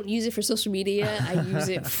as I don't use it for social media, I use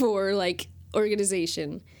it for like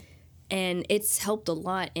organization. And it's helped a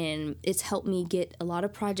lot, and it's helped me get a lot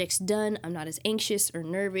of projects done. I'm not as anxious or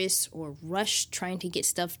nervous or rushed trying to get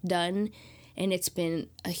stuff done. And it's been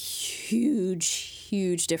a huge,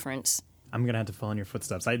 huge difference. I'm going to have to follow in your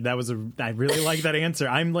footsteps. I really like that answer.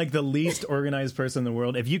 I'm like the least organized person in the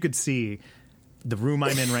world. If you could see the room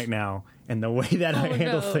I'm in right now and the way that I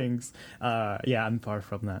handle things, yeah, I'm far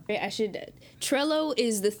from that. Trello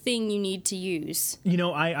is the thing you need to use. You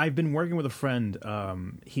know, I've been working with a friend. I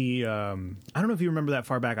don't know if you remember that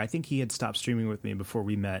far back. I think he had stopped streaming with me before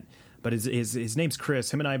we met. But his name's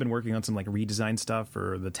Chris. Him and I have been working on some like redesign stuff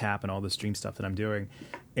for the tap and all the stream stuff that I'm doing.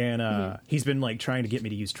 And he's been like trying to get me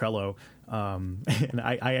to use Trello. And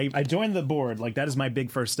I joined the board. Like, that is my big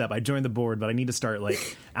first step. I joined the board, but I need to start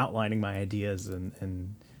like outlining my ideas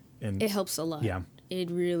and it helps a lot. Yeah. It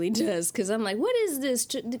really does. Because I'm like, what is this?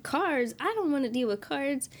 The cards? I don't want to deal with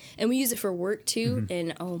cards. And we use it for work too.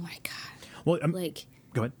 And oh my God. Well, like,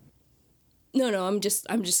 go ahead. No, I'm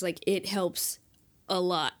just like, it helps a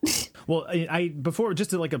lot. Well, I before,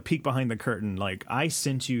 just to like a peek behind the curtain, like I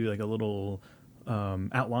sent you like a little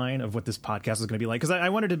outline of what this podcast is going to be like, because I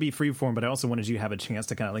wanted to be free form, but I also wanted you to have a chance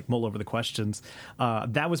to kind of like mull over the questions.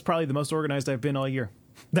 That was probably the most organized I've been all year.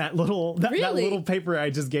 That little paper I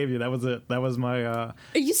just gave you, that was it. That was my Are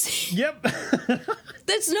you serious? Yep.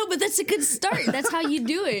 But that's a good start. That's how you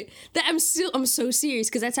do it. I'm so serious,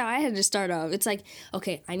 because that's how I had to start off. It's like,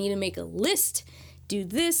 okay, I need to make a list, do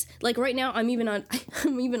this. Like right now, I'm even on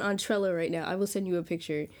Trello right now. I will send you a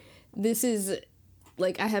picture. This is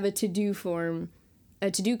like, I have a to-do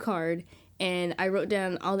card, and I wrote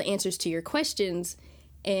down all the answers to your questions,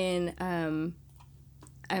 and I'm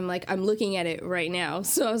looking at it right now.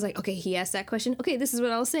 So I was like, okay, he asked that question. Okay, this is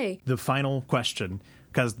what I'll say. The final question,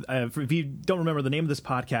 because if you don't remember, the name of this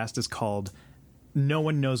podcast is called No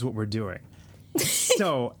One Knows What We're Doing.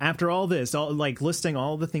 So after all this, like listing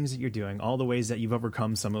all the things that you're doing, all the ways that you've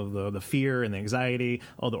overcome some of the fear and the anxiety,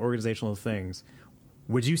 all the organizational things,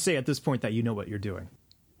 would you say at this point that you know what you're doing?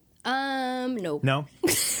 No. No?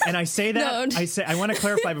 And I say that, No. I want to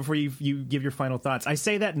clarify before you give your final thoughts. I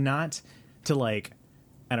say that not to like,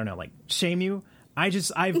 I don't know, like shame you.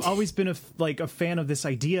 I've always been a fan of this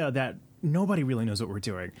idea that nobody really knows what we're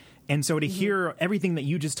doing. And so to hear everything that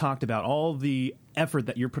you just talked about, all the effort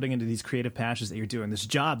that you're putting into these creative passions that you're doing, this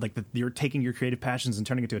job, like you're taking your creative passions and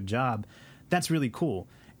turning it into a job, that's really cool.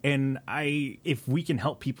 And if we can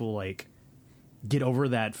help people like get over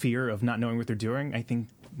that fear of not knowing what they're doing, I think,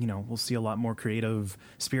 you know, we'll see a lot more creative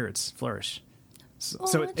spirits flourish.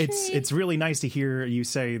 So it's really nice to hear you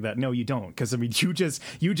say that. No, you don't, because I mean, you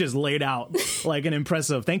just laid out like an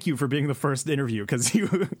impressive. Thank you for being the first interview, because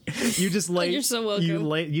you just laid. You're so welcome.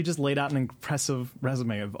 You just laid out an impressive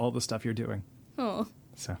resume of all the stuff you're doing. Oh,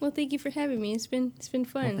 so well, thank you for having me. It's been fun.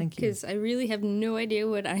 Well, thank you. Because I really have no idea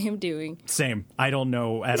what I am doing. Same. I don't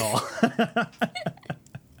know at all.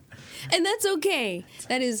 And that's okay.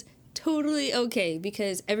 That is totally okay,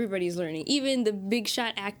 because everybody's learning. Even the big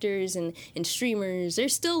shot actors and streamers, they're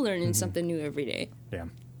still learning something new every day. Yeah.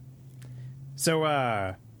 So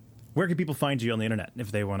where can people find you on the internet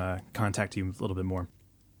if they want to contact you a little bit more?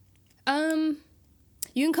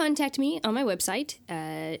 You can contact me on my website,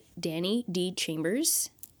 Dani D. Chambers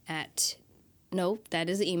no, that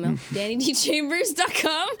is the email,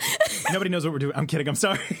 DaniDChambers.com. Nobody knows what we're doing. I'm kidding. I'm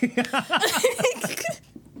sorry.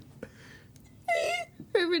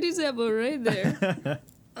 Perfect example right there.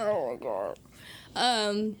 Oh my God.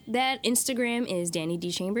 That Instagram is Dani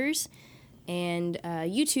D. Chambers. And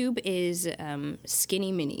YouTube is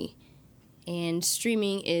Skini Mini. And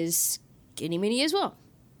streaming is Skini Mini as well.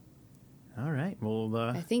 All right. Well,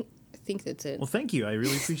 I think that's it. well, thank you. I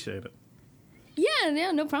really appreciate it.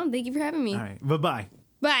 Yeah, no problem. Thank you for having me. All right. Bye-bye.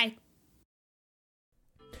 Bye.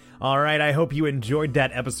 All right, I hope you enjoyed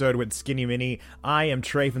that episode with Skini Mini. I am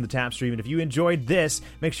Trey from the Tap Stream, and if you enjoyed this,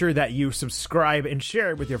 make sure that you subscribe and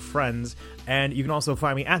share it with your friends. And you can also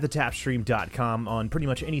find me at thetapstream.com on pretty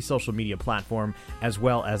much any social media platform, as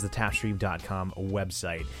well as the tapstream.com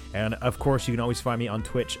website. And of course, you can always find me on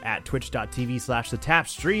Twitch at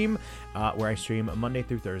twitch.tv/thetapstream, where I stream Monday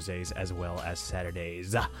through Thursdays as well as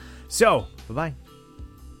Saturdays. So, bye-bye.